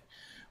like it,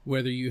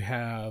 whether you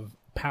have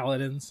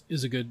Paladins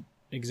is a good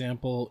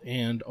example,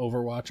 and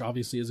Overwatch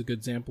obviously is a good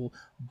example.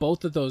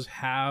 Both of those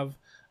have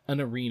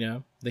an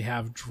arena. They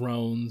have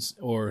drones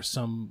or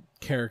some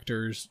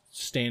characters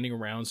standing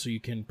around so you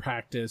can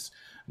practice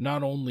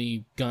not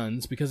only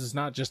guns, because it's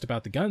not just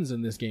about the guns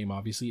in this game,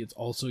 obviously, it's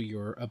also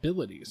your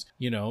abilities,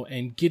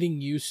 and getting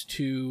used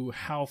to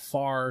how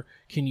far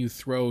can you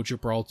throw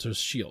Gibraltar's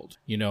shield,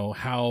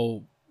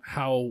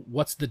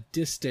 what's the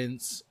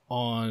distance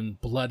on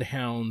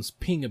Bloodhound's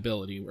ping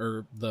ability,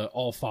 or the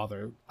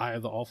Allfather, Eye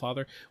of the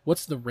Allfather?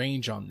 What's the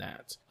range on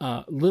that?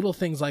 Little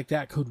things like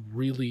that could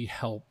really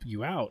help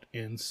you out.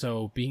 And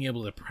so being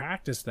able to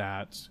practice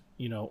that,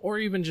 or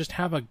even just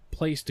have a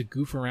place to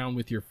goof around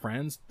with your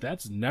friends,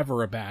 that's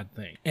never a bad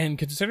thing. And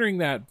considering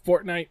that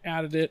Fortnite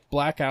added it,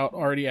 Blackout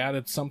already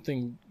added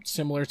something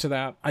similar to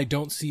that, I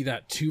don't see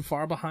that too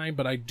far behind,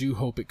 but I do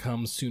hope it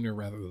comes sooner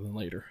rather than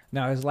later.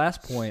 Now, his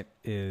last point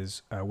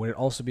is, would it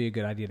also be a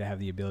good idea to have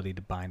the ability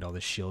to bind all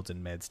the shields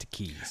and meds to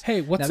keys?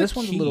 Hey, what's this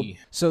key?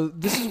 So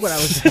this is what I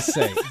was going to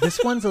say.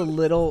 This one's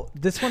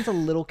a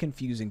little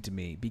confusing to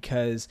me,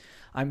 because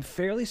I'm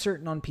fairly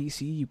certain on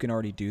PC you can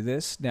already do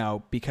this.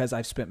 Now, because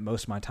I've spent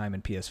most of my time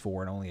in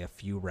PS4 and only a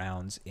few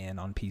rounds in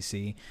on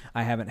PC,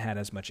 I haven't had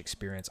as much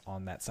experience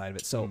on that side of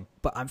it. So,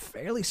 but I'm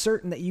fairly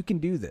certain that you can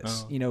do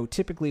this.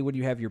 Typically when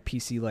you have your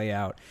PC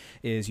layout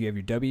is you have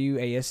your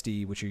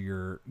WASD, which are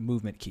your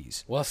movement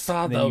keys. Then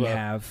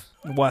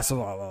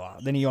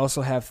you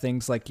also have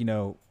things like,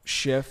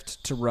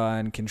 shift to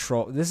run,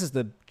 control. This is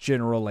the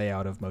general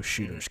layout of most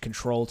shooters.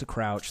 Control to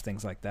crouch,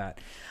 things like that.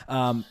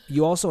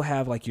 You also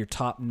have like your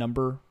top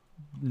number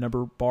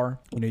bar,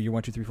 your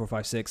 1, 2, 3, 4,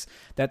 5, 6.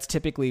 That's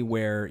typically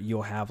where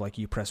you'll have like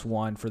you press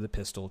 1 for the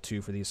pistol,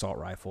 2 for the assault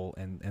rifle,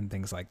 and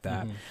things like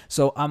that.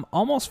 So I'm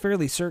almost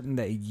fairly certain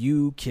that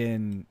you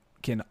can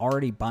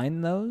already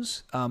bind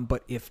those,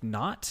 but if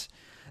not,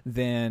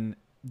 then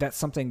that's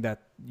something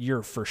that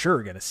you're for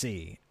sure going to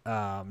see.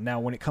 Now,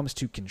 when it comes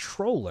to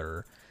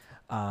controller,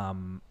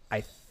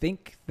 I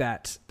think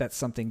that's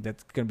something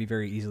that's going to be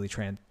very easily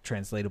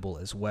translatable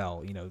as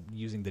well,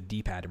 using the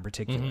D-pad in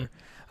particular.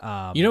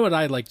 You know what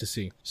I'd like to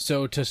see?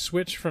 So to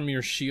switch from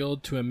your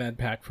shield to a med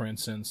pack, for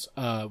instance,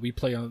 we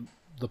play on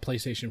the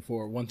PlayStation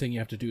 4, one thing you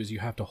have to do is you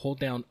have to hold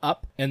down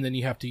up, and then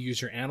you have to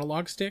use your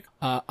analog stick.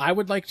 I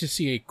would like to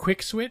see a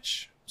quick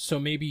switch, so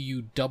maybe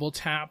you double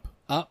tap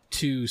up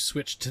to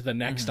switch to the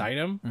next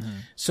item,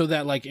 so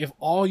that like if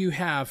all you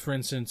have, for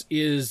instance,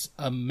 is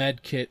a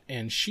med kit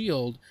and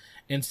shield,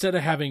 instead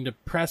of having to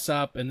press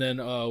up and then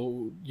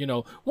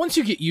once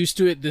you get used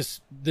to it,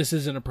 this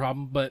isn't a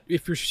problem. But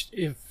if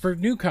for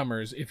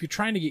newcomers, if you're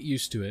trying to get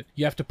used to it,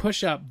 you have to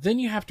push up, then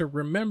you have to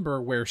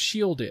remember where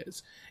shield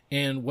is.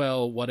 And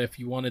well, what if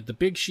you wanted the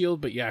big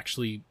shield but you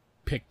actually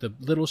picked the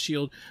little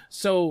shield?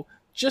 So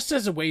just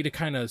as a way to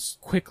kind of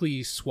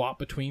quickly swap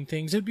between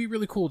things, it'd be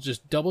really cool.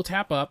 Just double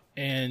tap up,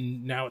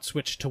 and now it's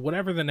switched to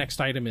whatever the next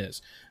item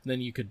is. And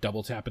then you could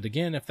double tap it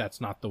again if that's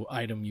not the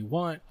item you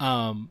want.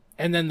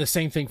 And then the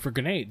same thing for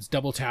grenades.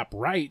 Double tap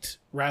right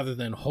rather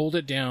than hold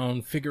it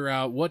down, figure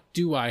out, what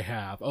do I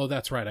have? Oh,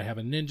 that's right, I have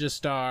a ninja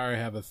star, I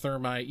have a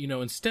thermite. You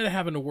know, instead of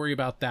having to worry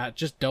about that,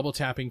 just double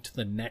tapping to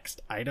the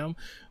next item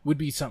would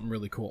be something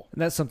really cool.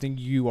 And that's something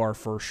you are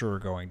for sure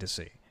going to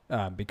see,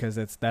 because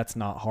that's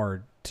not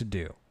hard to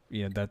do.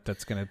 Yeah,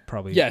 that's going to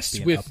probably be an update.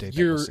 Yes, with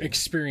your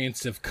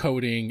experience of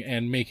coding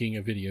and making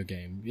a video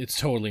game, it's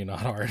totally not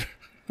hard.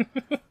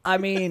 I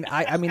mean,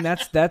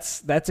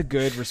 that's a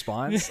good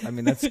response. I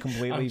mean, that's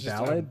completely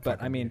valid.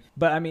 But I mean,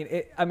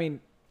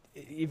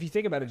 if you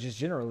think about it, just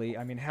generally,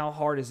 I mean, how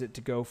hard is it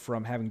to go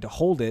from having to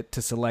hold it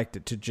to select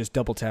it to just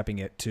double tapping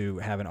it to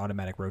have an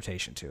automatic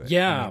rotation to it?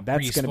 Yeah, I mean,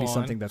 that's going to be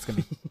something that's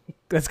going to be.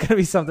 That's going to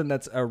be something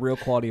that's a real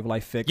quality of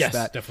life fix. Yes,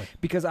 that, definitely.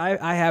 Because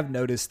I have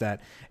noticed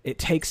that it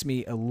takes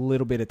me a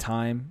little bit of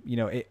time. You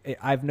know,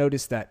 I've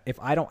noticed that if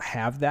I don't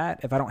have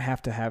that, if I don't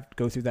have to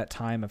go through that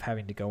time of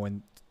having to go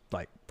and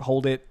like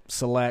hold it,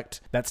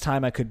 select, that's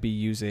time I could be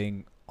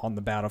using on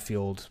the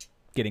battlefield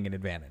getting an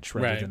advantage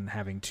rather than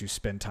having to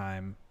spend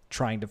time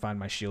trying to find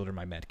my shield or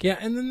my med kit. Yeah,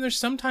 and then there's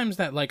sometimes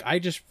that like I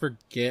just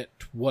forget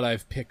what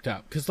I've picked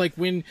up, because like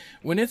when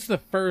it's the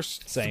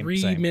first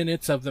 3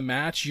 minutes of the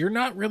match, you're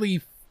not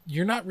really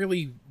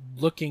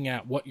looking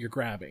at what you're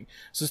grabbing.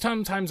 So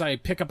sometimes I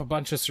pick up a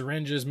bunch of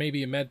syringes,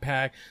 maybe a med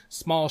pack,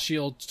 small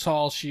shield,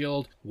 tall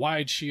shield,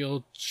 wide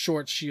shield,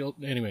 short shield,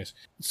 anyways.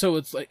 So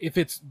it's like, if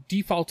it's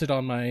defaulted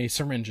on my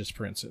syringes,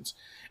 for instance,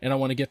 and I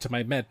want to get to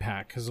my med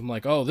pack, because I'm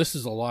like, oh, this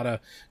is a lot of,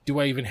 do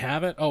I even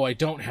have it? Oh, I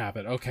don't have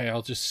it. Okay,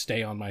 I'll just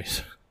stay on my,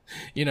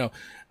 you know,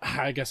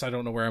 I guess I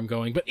don't know where I'm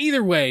going. But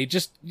either way,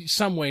 just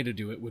some way to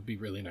do it would be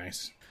really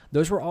nice.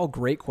 Those were all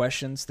great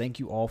questions. Thank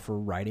you all for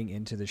writing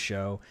into the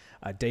show.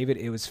 David,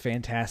 it was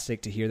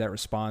fantastic to hear that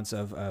response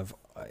of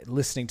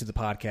listening to the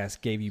podcast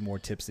gave you more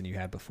tips than you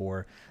had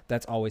before.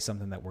 That's always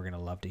something that we're going to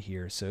love to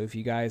hear. So if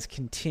you guys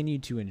continue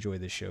to enjoy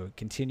the show,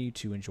 continue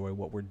to enjoy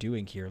what we're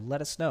doing here, let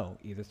us know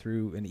either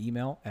through an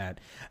email at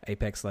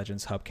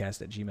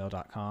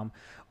apexlegendshubcast@gmail.com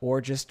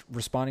or just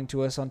responding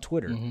to us on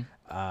Twitter.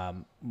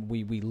 Mm-hmm.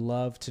 We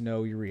love to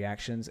know your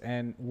reactions,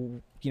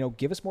 and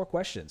give us more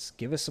questions.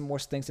 Give us some more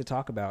things to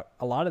talk about.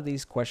 A lot of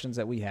these questions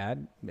that we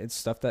had, it's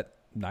stuff that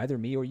neither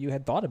me or you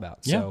had thought about.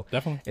 Yeah, so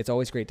definitely. It's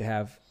always great to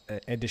have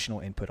additional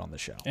input on the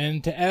show.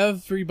 And to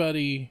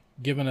everybody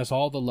giving us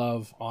all the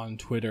love on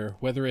Twitter,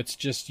 whether it's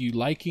just you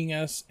liking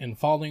us and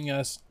following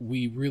us,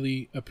 we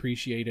really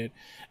appreciate it.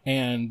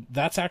 And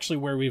that's actually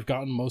where we've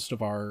gotten most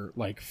of our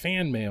like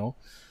fan mail,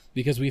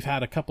 because we've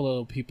had a couple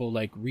of people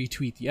like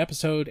retweet the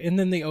episode, and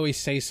then they always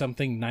say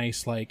something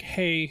nice like,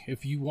 hey,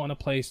 if you want a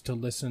place to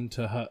listen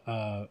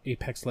to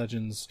Apex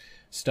Legends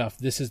stuff,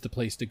 this is the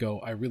place to go.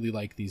 I really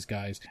like these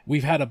guys.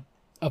 We've had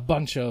a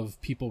bunch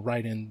of people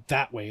write in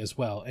that way as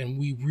well, and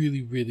we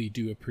really, really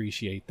do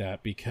appreciate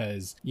that,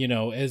 because,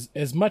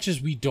 as much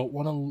as we don't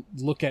want to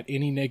look at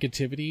any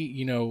negativity,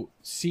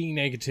 seeing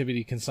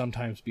negativity can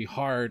sometimes be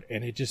hard,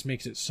 and it just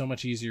makes it so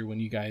much easier when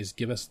you guys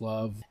give us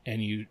love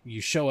and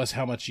you show us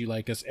how much you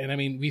like us. And I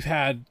mean, we've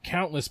had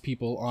countless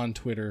people on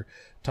Twitter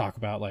talk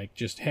about like,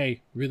 just,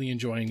 hey, really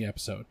enjoying the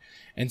episode.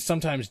 And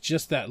sometimes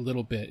just that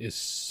little bit is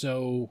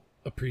so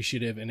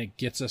appreciative, and it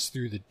gets us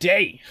through the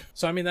day.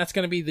 So I mean, that's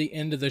going to be the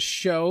end of the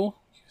show.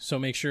 So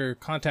make sure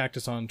contact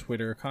us on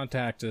Twitter,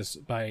 contact us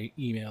by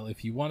email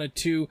if you wanted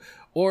to,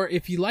 or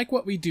if you like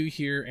what we do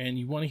here and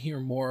you want to hear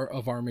more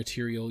of our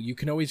material, you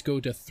can always go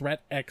to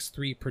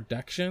ThreatX3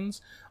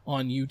 Productions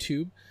on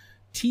YouTube,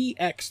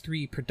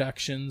 TX3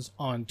 Productions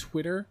on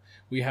Twitter.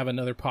 We have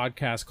another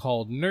podcast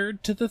called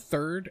Nerd to the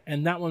Third,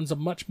 and that one's a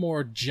much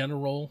more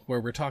general, where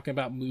we're talking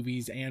about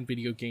movies and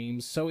video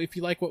games. So if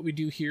you like what we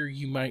do here,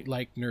 you might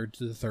like Nerd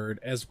to the Third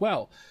as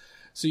well.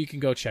 So you can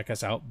go check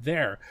us out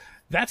there.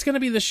 That's going to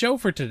be the show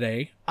for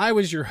today. I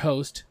was your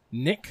host,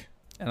 Nick.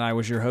 And I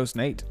was your host,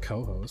 Nate.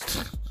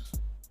 Co-host.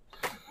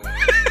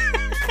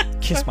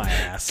 Kiss my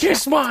ass.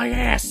 Kiss my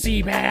ass,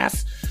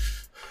 Seabass.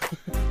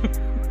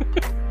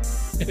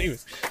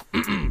 Anyways.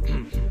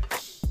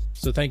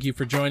 So thank you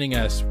for joining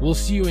us. We'll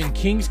see you in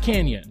Kings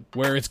Canyon,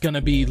 where it's going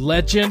to be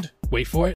legend. Wait for it.